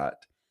believe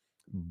that.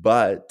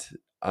 But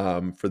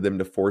for them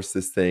to force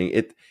this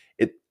thing,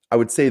 I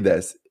would say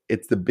this: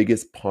 it's the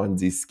biggest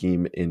Ponzi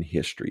scheme in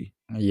history.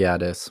 Yeah,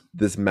 it is.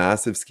 This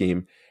massive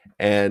scheme.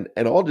 And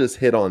I'll just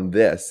hit on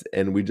this,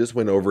 and we just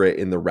went over it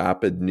in the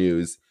rapid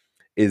news,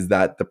 is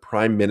that the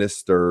Prime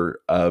Minister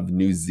of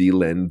New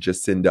Zealand,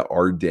 Jacinda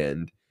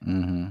Ardern,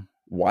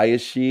 why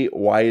is she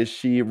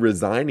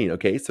resigning?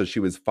 Okay, so she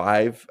was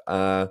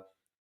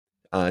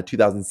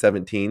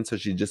 2017, so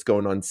she's just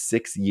going on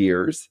 6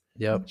 years.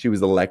 Yep. She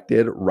was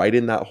elected right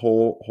in that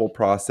whole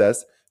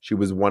process. She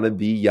was one of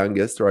the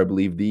youngest, or I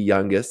believe the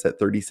youngest, at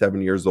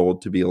 37 years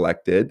old to be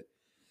elected.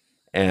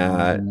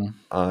 Mhm.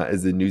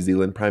 as the New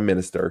Zealand Prime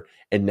Minister,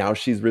 and now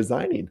she's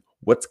resigning.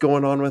 What's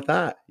going on with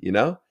that?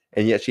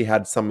 And yet she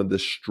had some of the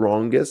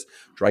strongest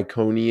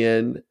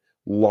draconian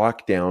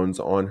lockdowns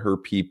on her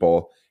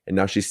people, and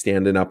now she's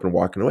standing up and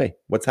walking away.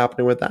 What's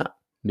happening with that?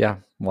 Yeah.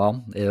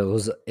 Well,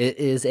 it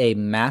is a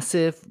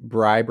massive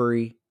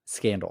bribery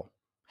scandal.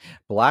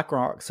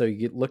 BlackRock, so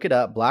you look it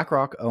up.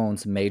 BlackRock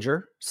owns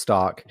major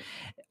stock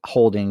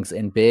holdings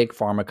in big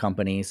pharma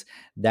companies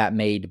that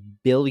made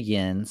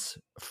billions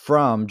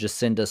from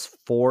Jacinda's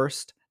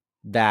forced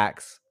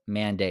vax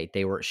mandate.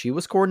 She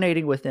was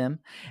coordinating with them,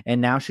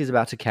 and now she's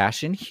about to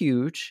cash in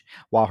huge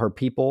while her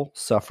people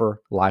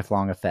suffer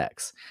lifelong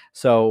effects.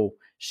 So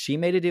she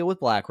made a deal with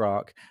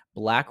BlackRock.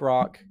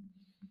 BlackRock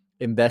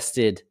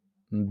invested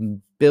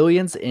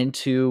billions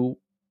into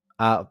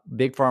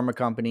big pharma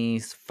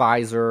companies,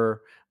 Pfizer,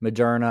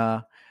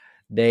 Moderna.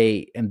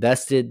 They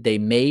invested, they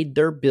made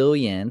their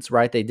billions,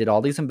 right? They did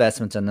all these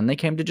investments, and then they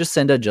came to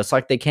Jacinda, just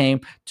like they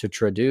came to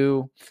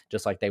Trudeau,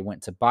 just like they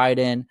went to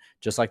Biden,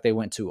 just like they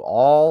went to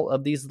all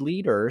of these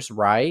leaders,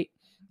 right?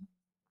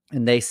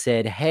 And they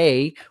said,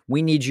 hey,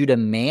 we need you to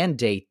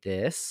mandate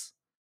this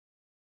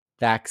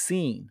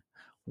vaccine.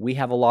 We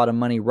have a lot of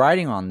money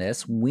riding on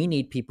this. We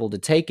need people to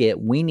take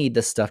it. We need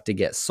the stuff to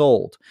get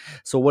sold.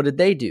 So what did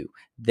they do?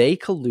 They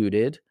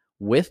colluded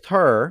with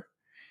her,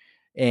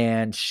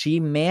 and she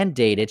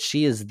mandated.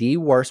 She is the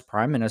worst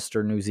prime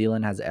minister New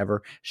Zealand has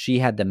ever. She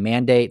had the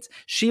mandates.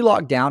 She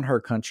locked down her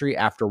country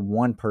after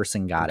one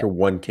person got After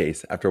one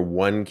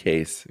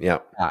case. Yeah.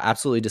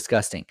 absolutely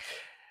disgusting.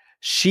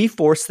 She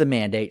forced the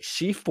mandate.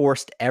 She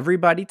forced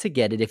everybody to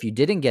get it. If you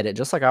didn't get it,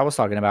 just like I was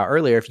talking about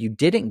earlier, if you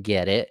didn't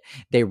get it,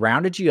 they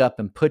rounded you up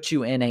and put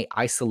you in an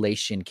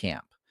isolation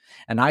camp,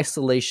 an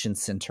isolation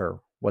center,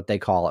 what they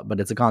call it, but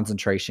it's a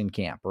concentration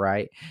camp,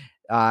 right?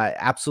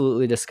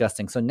 Absolutely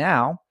disgusting. So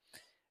now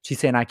she's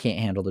saying, I can't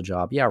handle the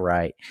job. Yeah,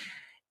 right.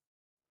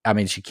 I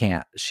mean, she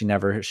can't. She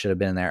never should have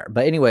been there.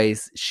 But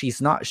anyways,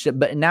 she's not.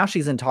 But now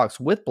she's in talks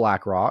with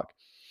BlackRock.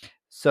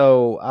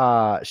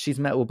 So she's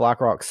met with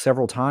BlackRock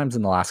several times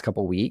in the last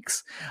couple of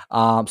weeks.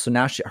 So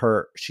now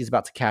she's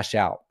about to cash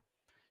out.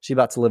 She's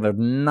about to live a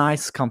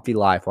nice, comfy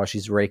life while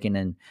she's raking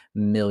in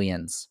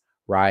millions,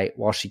 right?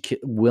 While she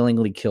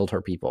willingly killed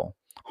her people,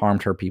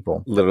 harmed her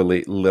people.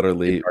 Literally,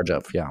 In charge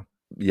of,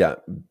 yeah,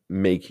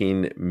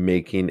 making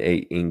a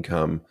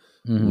income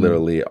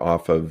literally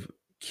off of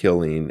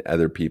killing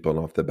other people and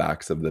off the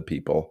backs of the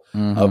people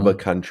of a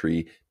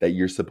country that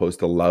you're supposed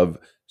to love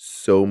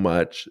so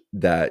much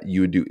that you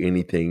would do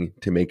anything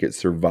to make it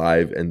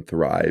survive and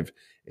thrive.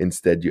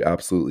 Instead, you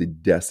absolutely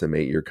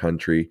decimate your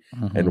country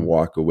and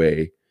walk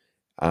away,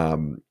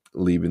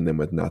 leaving them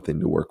with nothing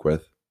to work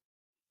with.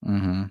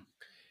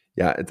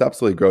 Yeah, it's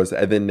absolutely gross.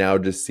 And then now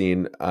just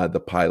seeing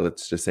the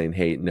pilots just saying,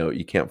 hey, no,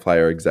 you can't fly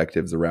our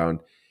executives around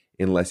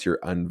unless you're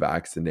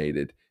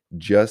unvaccinated.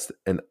 Just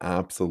an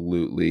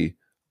absolutely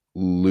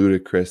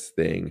ludicrous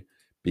thing,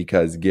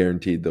 because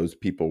guaranteed those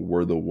people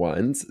were the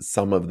ones,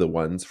 some of the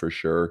ones for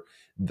sure,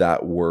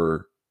 that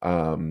were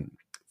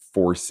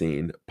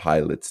forcing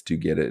pilots to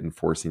get it and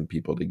forcing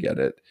people to get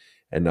it.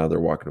 And now they're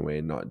walking away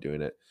and not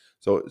doing it.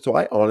 So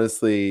I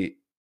honestly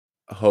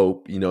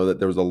hope, that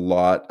there was a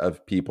lot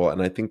of people,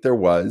 and I think there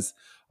was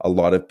a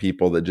lot of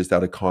people that just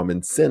out of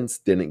common sense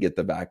didn't get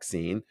the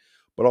vaccine,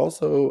 but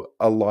also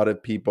a lot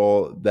of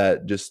people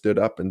that just stood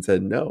up and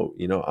said, no,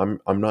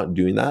 I'm not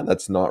doing that.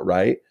 That's not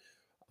right.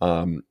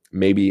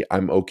 Maybe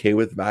I'm okay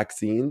with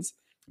vaccines,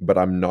 but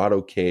I'm not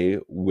okay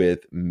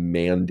with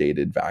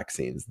mandated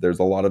vaccines. There's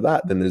a lot of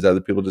that. Then there's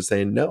other people just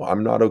saying, no,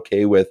 I'm not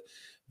okay with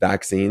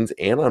vaccines,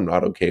 and I'm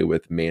not okay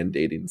with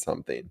mandating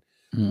something.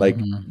 Like,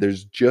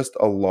 there's just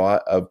a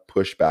lot of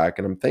pushback,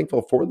 and I'm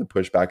thankful for the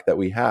pushback that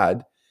we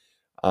had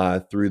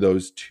through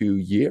those 2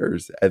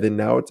 years. And then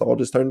now it's all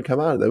just starting to come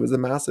out. That was a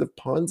massive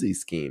Ponzi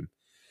scheme.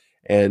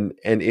 And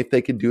if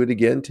they could do it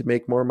again to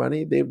make more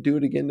money, they would do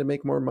it again to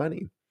make more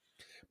money.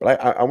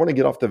 But I want to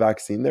get off the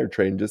vaccine there,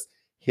 Trey, and just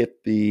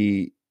hit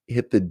the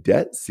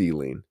debt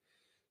ceiling.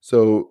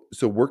 So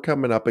we're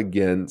coming up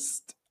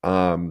against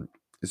earlier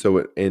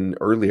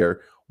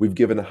we've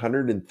given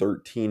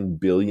 $113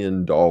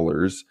 billion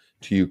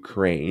to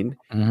Ukraine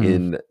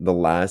in the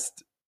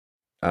last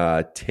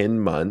 10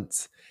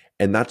 months.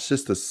 And that's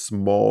just a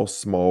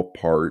small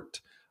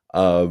part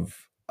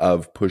of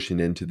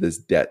pushing into this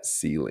debt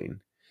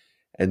ceiling.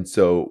 And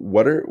so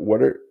what are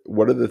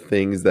the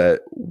things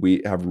that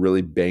we have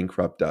really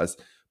bankrupt us,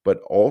 but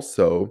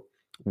also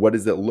what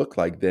does it look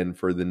like then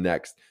for the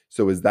next?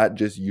 So is that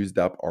just used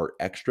up our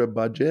extra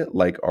budget,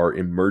 like our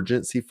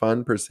emergency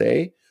fund per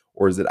se,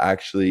 or is it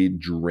actually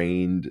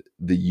drained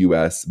the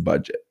US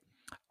budget?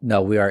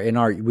 No, we are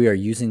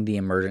using the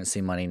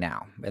emergency money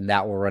now, and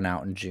that will run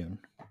out in June.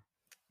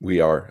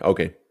 We are.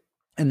 Okay.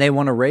 And they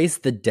want to raise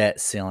the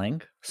debt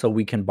ceiling so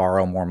we can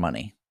borrow more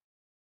money.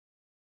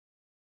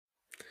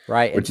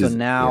 Right. And so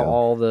now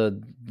all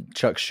the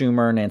Chuck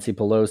Schumer, Nancy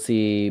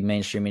Pelosi,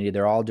 mainstream media,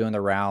 they're all doing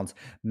the rounds.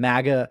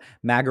 MAGA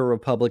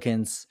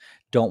Republicans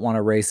don't want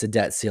to raise the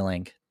debt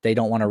ceiling. They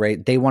don't want to raise.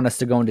 They want us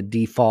to go into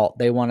default.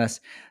 They want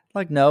us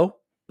no,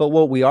 But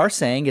what we are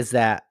saying is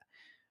that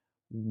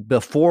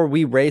before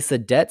we raise the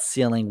debt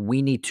ceiling,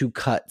 we need to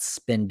cut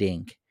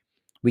spending.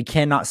 We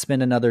cannot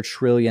spend another $1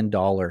 trillion.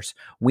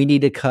 We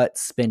need to cut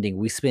spending.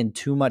 We spend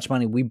too much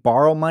money. We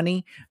borrow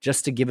money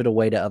just to give it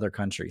away to other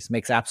countries.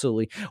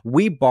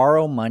 We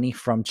borrow money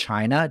from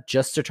China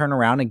just to turn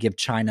around and give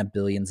China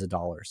billions of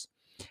dollars.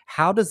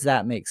 How does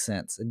that make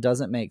sense? It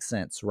doesn't make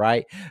sense,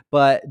 right?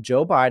 But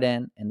Joe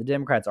Biden and the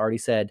Democrats already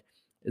said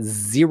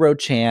zero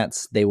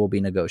chance they will be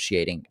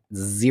negotiating.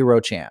 Zero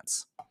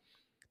chance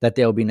that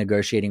they'll be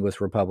negotiating with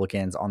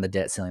Republicans on the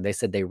debt ceiling. They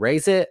said they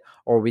raise it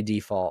or we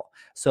default.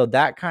 So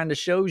that kind of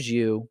shows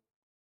you,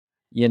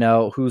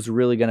 who's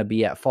really going to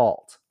be at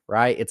fault,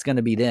 right? It's going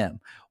to be them.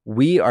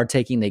 We are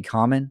taking the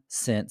common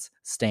sense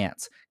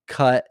stance.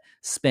 Cut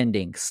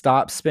spending.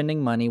 Stop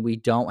spending money we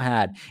don't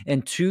have.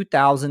 In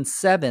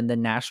 2007, the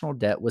national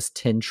debt was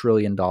 $10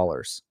 trillion.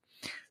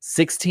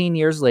 16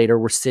 years later,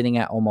 we're sitting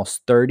at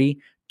almost $32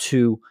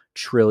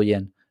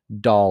 trillion.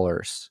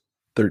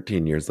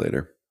 13 years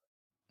later.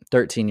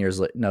 13 years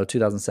later. No,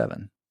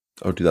 2007.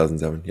 Oh,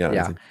 2007.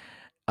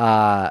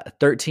 Yeah.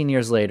 13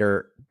 years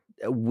later,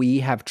 we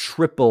have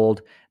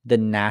tripled the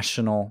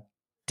national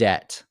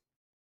debt.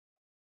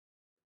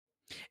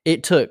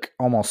 It took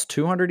almost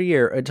 200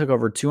 years. It took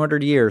over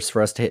 200 years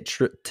for us to hit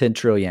 10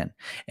 trillion.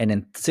 And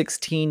in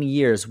 16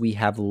 years, we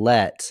have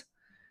let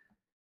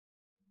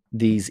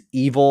these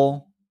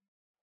evil,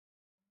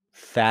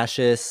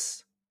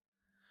 fascist,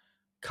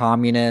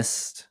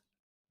 communist,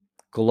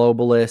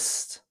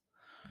 globalist,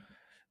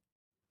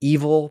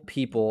 evil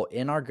people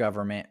in our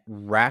government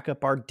rack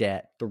up our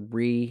debt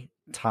 3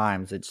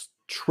 times. It's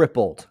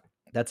tripled.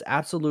 That's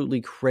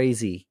absolutely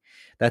crazy.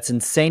 That's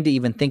insane to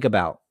even think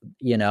about,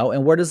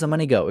 and where does the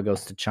money go? It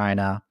goes to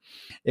China.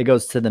 It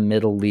goes to the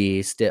Middle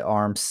East. It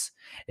arms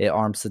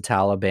the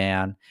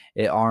Taliban.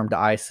 It armed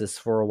ISIS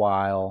for a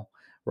while,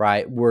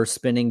 right? We're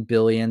spending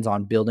billions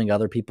on building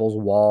other people's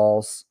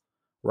walls,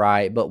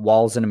 right? But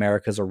walls in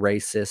America is a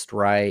racist,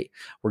 right?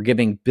 We're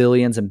giving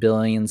billions and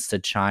billions to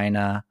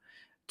China,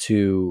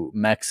 to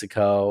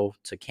Mexico,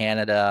 to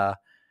Canada,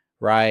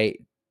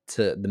 right?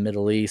 To the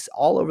Middle East,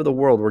 all over the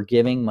world. We're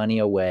giving money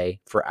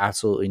away for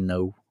absolutely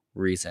no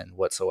reason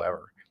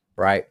whatsoever,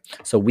 right?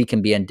 So we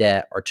can be in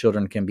debt. Our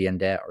children can be in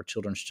debt. Our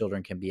children's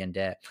children can be in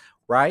debt.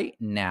 Right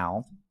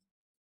now,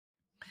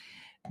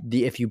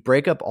 if you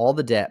break up all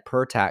the debt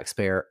per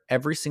taxpayer,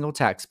 every single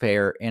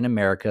taxpayer in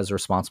America is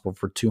responsible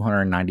for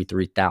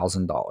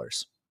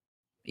 $293,000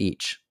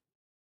 each.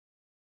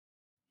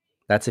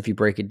 That's if you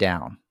break it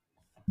down.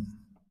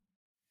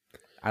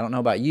 I don't know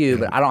about you,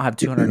 but I don't have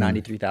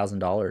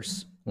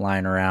 $293,000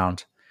 lying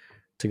around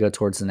to go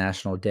towards the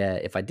national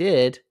debt. If I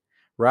did,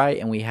 right,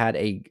 and we had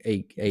a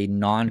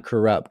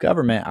non-corrupt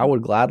government, I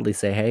would gladly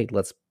say, hey,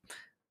 let's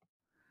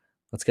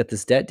get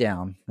this debt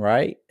down,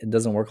 right? It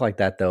doesn't work like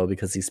that, though,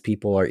 because these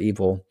people are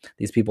evil.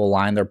 These people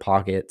line their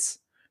pockets,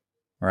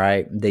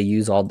 right? They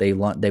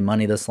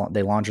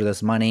launder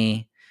this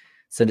money,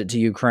 send it to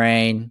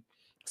Ukraine,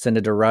 send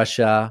it to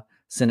Russia,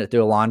 send it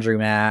through a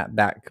laundromat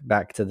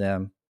back to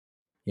them.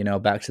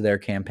 Back to their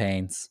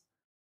campaigns,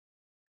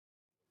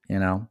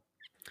 Yeah,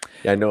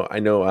 I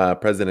know.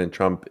 President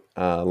Trump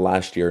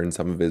last year in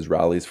some of his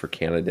rallies for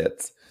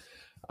candidates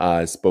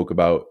spoke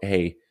about,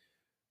 hey,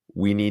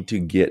 we need to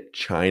get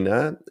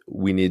China.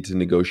 We need to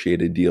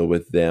negotiate a deal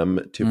with them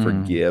to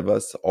forgive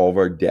us all of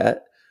our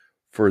debt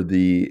for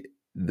the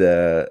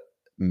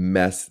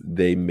mess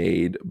they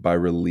made by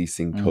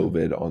releasing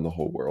COVID on the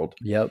whole world.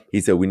 Yep.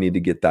 He said we need to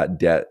get that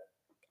debt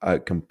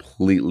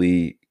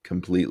completely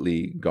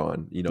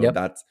gone. Yep.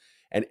 That's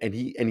and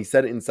he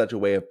said it in such a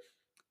way of,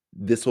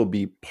 this will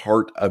be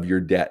part of your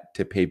debt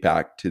to pay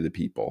back to the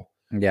people.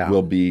 Yeah.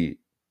 Will be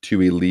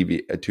to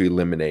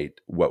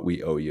eliminate what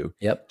we owe you.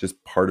 Yep.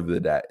 Just part of the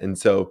debt. And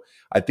so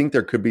I think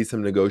there could be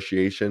some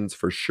negotiations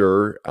for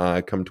sure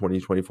come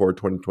 2024,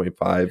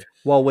 2025.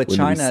 Well, with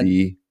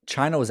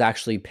China was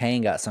actually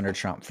paying us under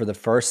Trump for the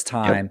first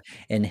time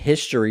in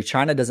history.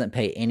 China doesn't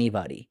pay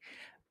anybody,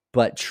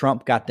 but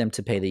Trump got them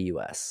to pay the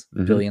U.S.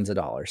 billions of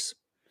dollars.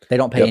 They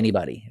don't pay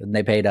anybody. And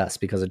they paid us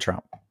because of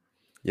Trump.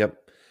 Yep.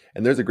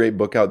 And there's a great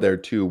book out there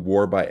too,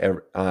 War by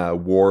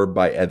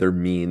Other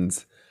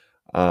Means.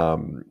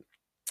 Kellogg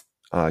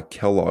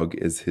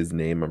is his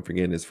name. I'm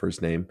forgetting his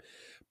first name,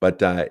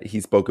 but he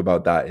spoke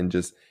about that and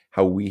just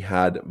how we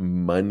had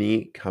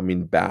money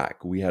coming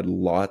back. We had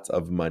lots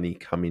of money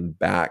coming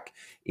back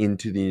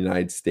into the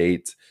United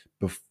States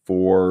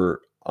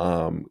before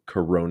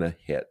Corona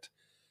hit.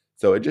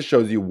 So it just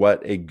shows you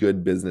what a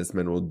good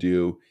businessman will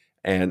do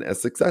and a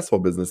successful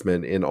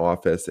businessman in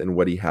office and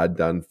what he had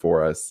done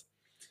for us.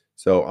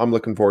 So I'm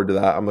looking forward to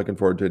that. I'm looking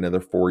forward to another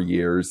 4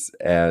 years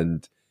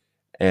and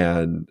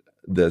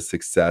the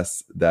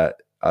success that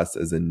us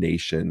as a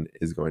nation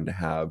is going to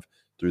have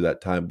through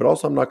that time. But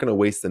also, I'm not going to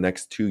waste the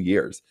next 2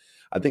 years.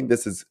 I think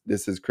this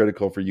is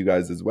critical for you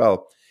guys as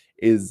well,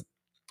 is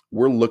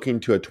we're looking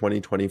to a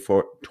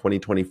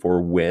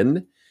 2024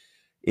 win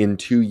in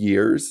 2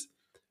 years,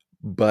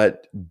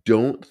 but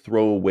don't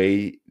throw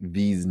away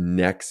these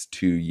next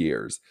 2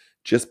 years.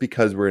 just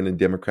because we're in a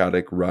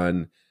Democratic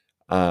run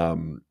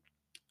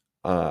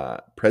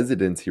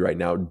presidency right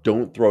now,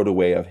 don't throw it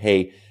away of,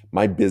 hey,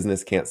 my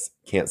business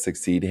can't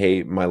succeed.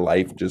 Hey, my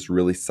life just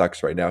really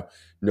sucks right now.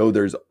 No,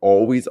 there's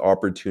always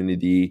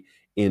opportunity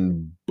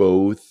in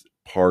both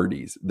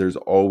parties. There's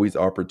always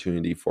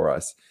opportunity for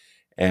us.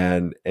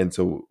 And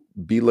so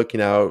be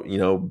looking out,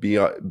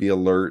 be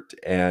alert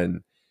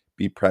and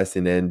be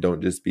pressing in.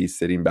 Don't just be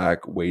sitting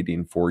back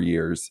waiting 4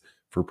 years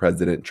for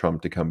President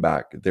Trump to come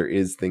back. There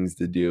is things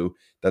to do.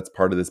 That's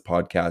part of this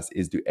podcast,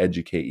 is to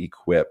educate,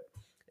 equip,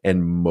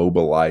 and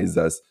mobilize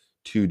us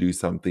to do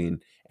something.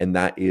 And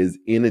that is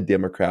in a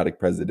Democratic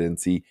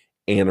presidency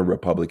and a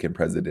Republican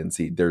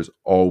presidency. There's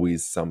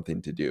always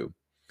something to do.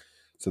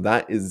 So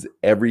that is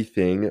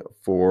everything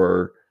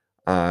for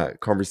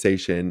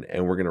conversation.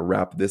 And we're going to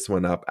wrap this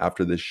one up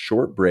after this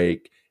short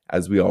break,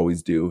 as we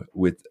always do,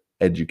 with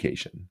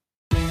education.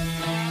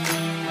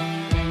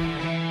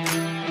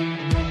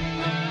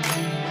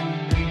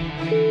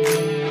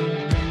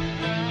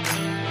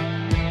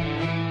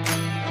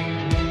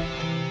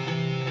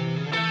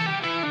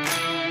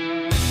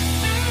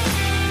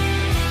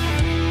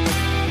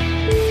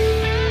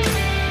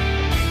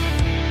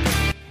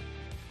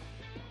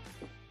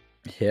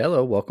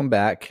 Hello, welcome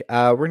back.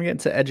 We're going to get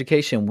into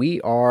education.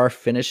 We are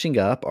finishing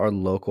up our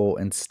local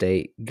and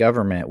state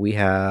government. We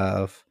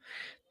have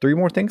 3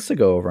 more things to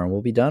go over, and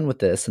we'll be done with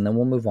this. And then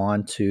we'll move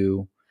on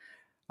to,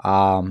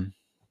 I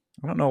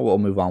don't know what we'll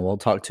move on. We'll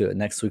talk to it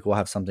next week. We'll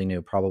have something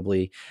new,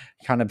 probably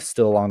kind of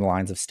still along the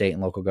lines of state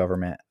and local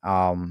government.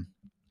 But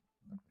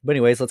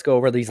anyways, let's go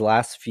over these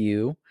last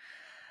few.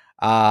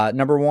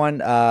 Number one,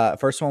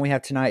 first one we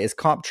have tonight is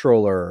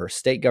comptroller,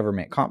 state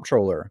government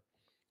comptroller.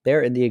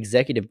 They're in the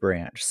executive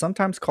branch,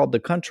 sometimes called the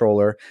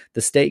controller.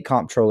 The state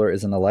comptroller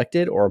is an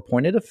elected or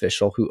appointed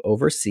official who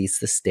oversees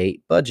the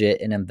state budget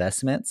and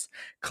investments,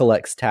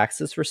 collects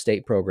taxes for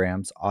state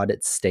programs,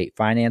 audits state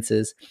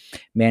finances,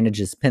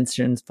 manages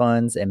pension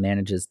funds, and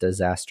manages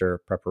disaster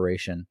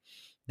preparation.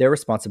 Their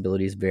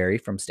responsibilities vary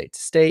from state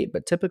to state,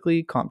 but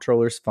typically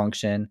comptrollers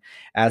function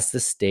as the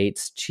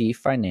state's chief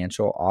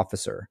financial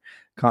officer.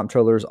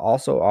 Comptrollers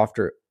also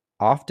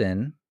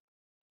often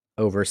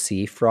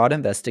oversee fraud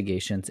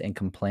investigations and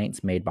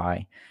complaints made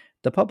by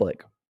the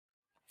public.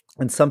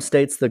 In some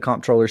states, the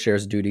comptroller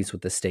shares duties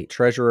with the state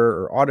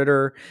treasurer or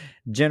auditor.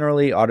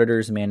 Generally,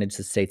 auditors manage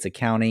the state's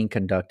accounting,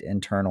 conduct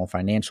internal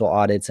financial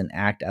audits, and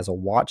act as a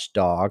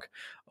watchdog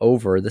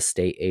over the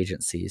state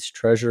agencies.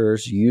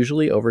 Treasurers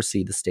usually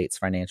oversee the state's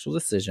financial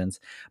decisions,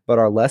 but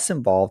are less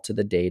involved to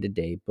the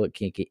day-to-day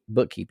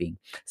bookkeeping.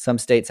 Some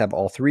states have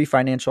all 3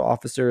 financial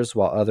officers,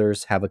 while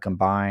others have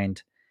combine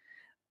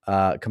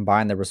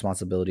the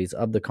responsibilities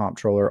of the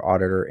comptroller,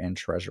 auditor, and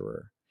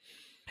treasurer.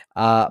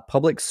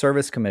 Public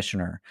Service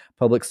Commissioner.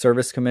 Public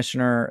Service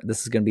Commissioner,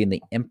 this is going to be in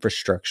the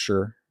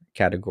infrastructure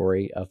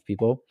category of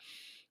people.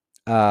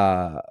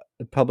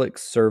 Public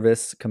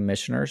service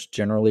commissioners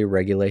generally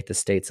regulate the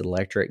state's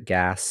electric,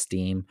 gas,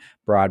 steam,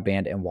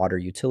 broadband, and water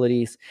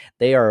utilities.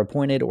 They are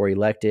appointed or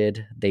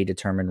elected. They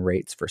determine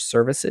rates for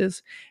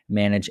services,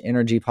 manage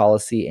energy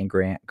policy, and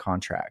grant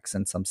contracts.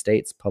 In some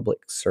states,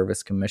 public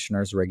service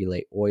commissioners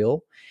regulate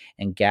oil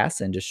and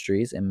gas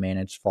industries and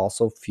manage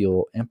fossil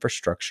fuel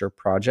infrastructure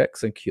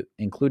projects,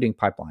 including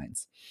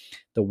pipelines.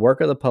 The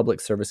work of the public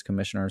service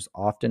commissioners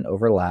often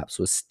overlaps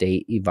with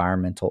state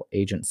environmental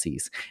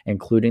agencies,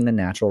 including the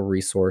Natural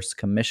Resource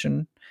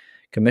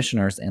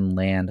Commissioners and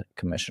Land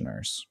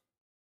Commissioners.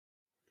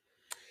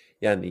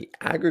 Yeah, and the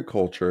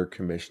Agriculture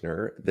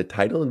Commissioner, the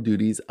title and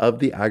duties of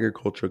the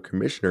Agriculture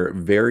Commissioner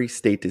vary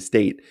state to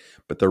state,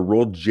 but their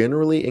role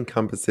generally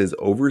encompasses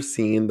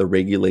overseeing the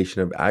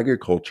regulation of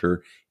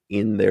agriculture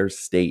in their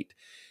state.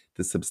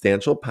 The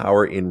substantial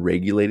power in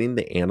regulating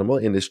the animal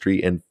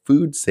industry and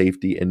food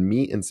safety and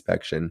meat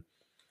inspection.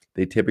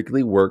 They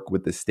typically work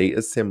with the state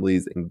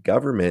assemblies and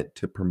government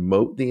to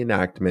promote the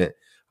enactment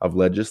of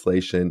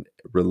legislation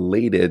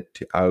related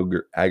to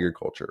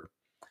agriculture.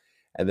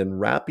 And then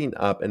wrapping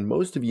up, and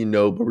most of you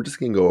know, but we're just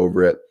going to go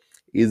over it,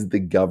 is the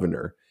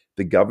governor.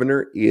 The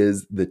governor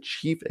is the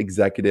chief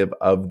executive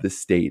of the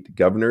state.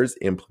 Governors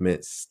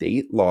implement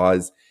state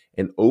laws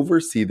and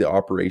oversee the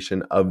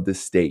operation of the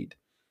state.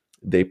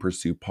 They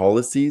pursue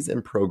policies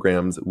and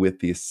programs with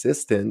the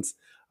assistance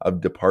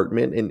of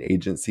department and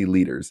agency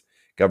leaders.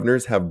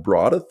 Governors have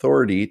broad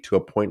authority to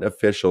appoint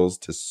officials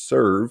to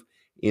serve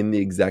in the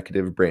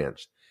executive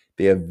branch.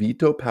 They have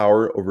veto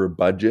power over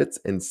budgets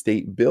and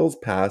state bills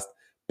passed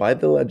by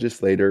the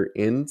legislator.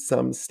 In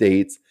some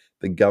states,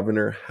 the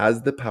governor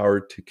has the power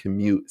to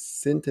commute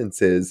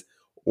sentences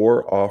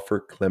or offer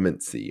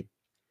clemency.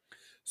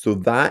 So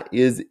that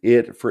is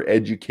it for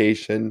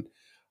education.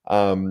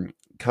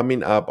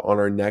 Coming up on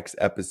our next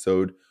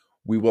episode,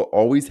 we will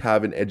always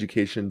have an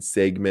education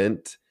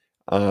segment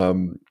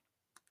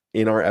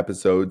in our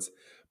episodes,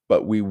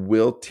 but we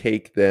will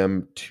take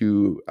them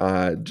to,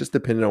 just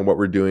depending on what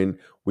we're doing,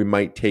 we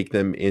might take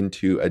them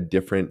into a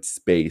different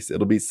space.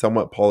 It'll be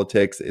somewhat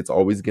politics. It's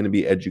always going to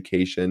be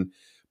education.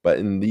 But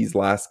in these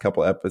last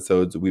couple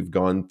episodes, we've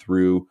gone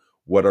through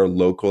what our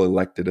local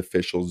elected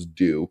officials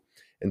do.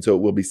 And so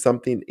it will be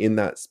something in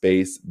that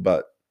space,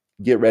 but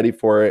get ready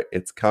for it.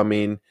 It's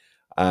coming.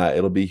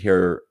 It'll be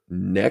here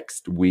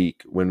next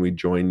week when we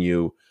join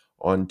you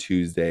on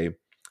Tuesday. And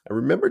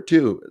remember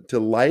too, to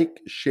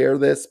like, share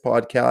this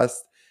podcast,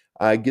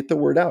 get the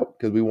word out,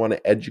 because we want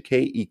to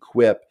educate,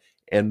 equip,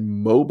 and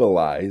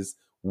mobilize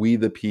we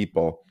the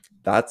people.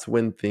 That's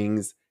when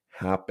things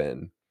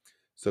happen.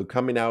 So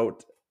coming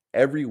out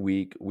every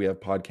week, we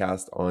have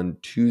podcasts on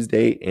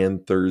Tuesday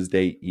and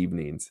Thursday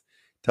evenings.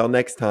 Till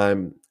next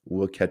time,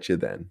 we'll catch you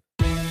then.